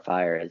visual part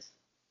fires.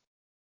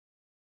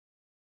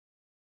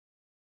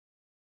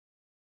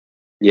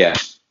 Yeah.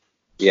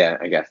 Yeah,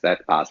 I guess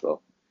that's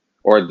possible.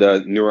 Or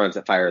the neurons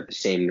that fire are the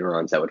same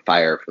neurons that would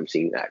fire from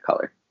seeing that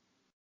color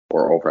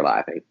or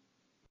overlapping.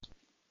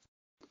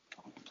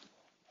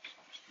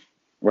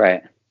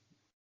 Right.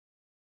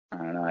 I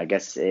don't know. I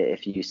guess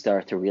if you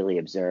start to really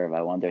observe,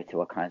 I wonder to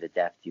what kind of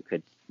depth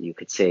you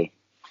could see.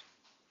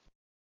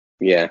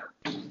 Yeah.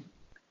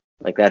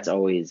 Like that's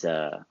always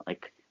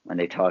like when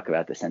they talk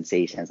about the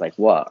sensations, like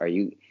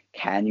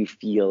can you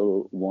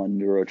feel one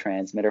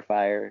neurotransmitter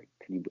fire?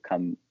 Can you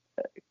become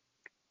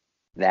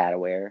that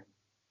aware?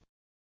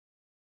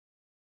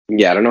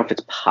 Yeah, I don't know if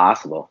it's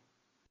possible.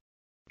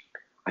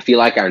 I feel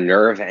like our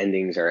nerve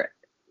endings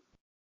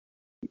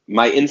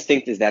my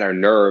instinct is that our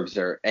nerves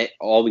are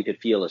all we could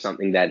feel is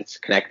something that it's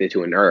connected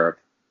to a nerve,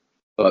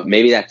 but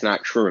maybe that's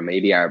not true.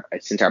 Maybe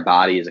since our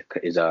body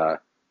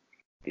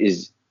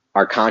is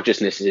our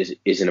consciousness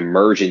is an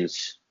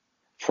emergence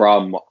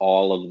from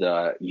all of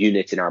the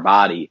units in our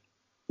body,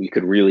 we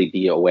could really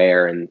be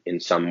aware in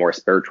some more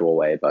spiritual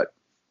way, but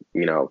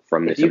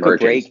from If this you could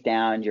emergence break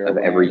down your of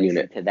every awareness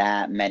unit. into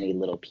that many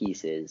little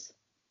pieces,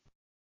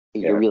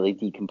 Yeah. you're really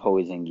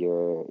decomposing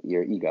your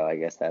ego. I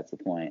guess that's the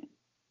point.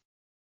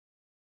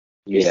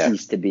 You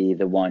cease to be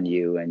the one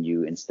you, and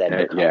you instead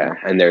become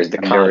and there's the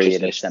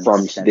consciousness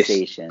from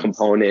this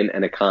component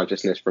and a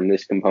consciousness from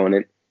this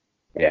component.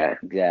 Yeah,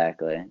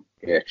 exactly.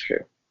 Yeah, it's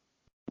true.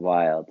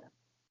 Wild.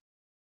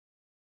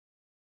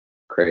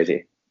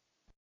 Crazy.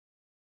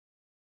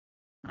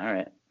 All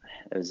right,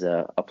 it was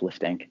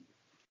uplifting.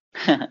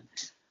 The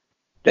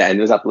end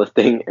was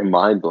uplifting and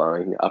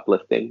mind-blowing.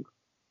 Uplifting.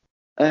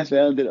 I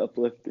found it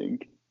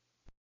uplifting.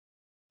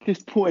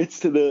 Just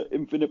points to the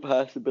infinite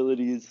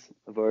possibilities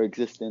of our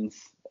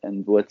existence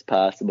and what's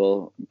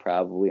possible and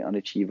probably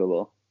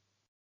unachievable.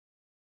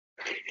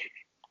 I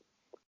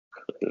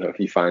don't know if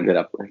you find it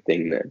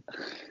uplifting then.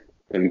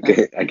 And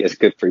I guess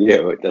good for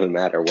you. It doesn't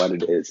matter what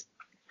it is.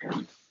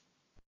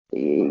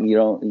 You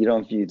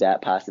don't view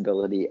that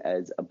possibility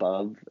as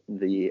above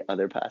the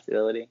other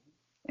possibility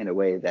in a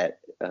way that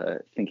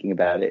thinking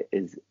about it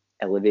is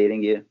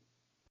elevating you.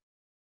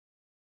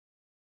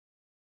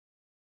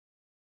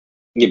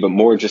 Yeah, but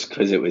more just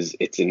because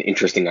it's an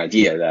interesting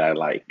idea that I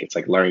like. It's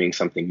like learning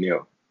something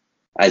new,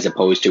 as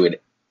opposed to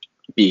it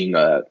being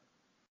a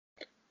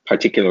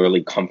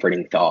particularly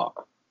comforting thought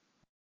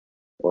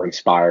or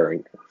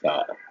inspiring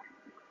thought.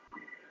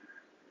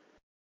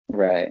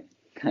 Right.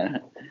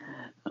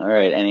 All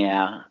right.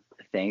 Anyhow,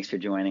 thanks for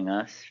joining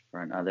us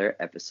for another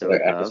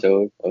episode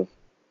of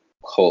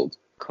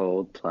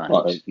Cold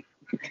Plunge.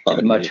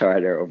 It's much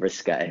harder over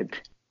Skype.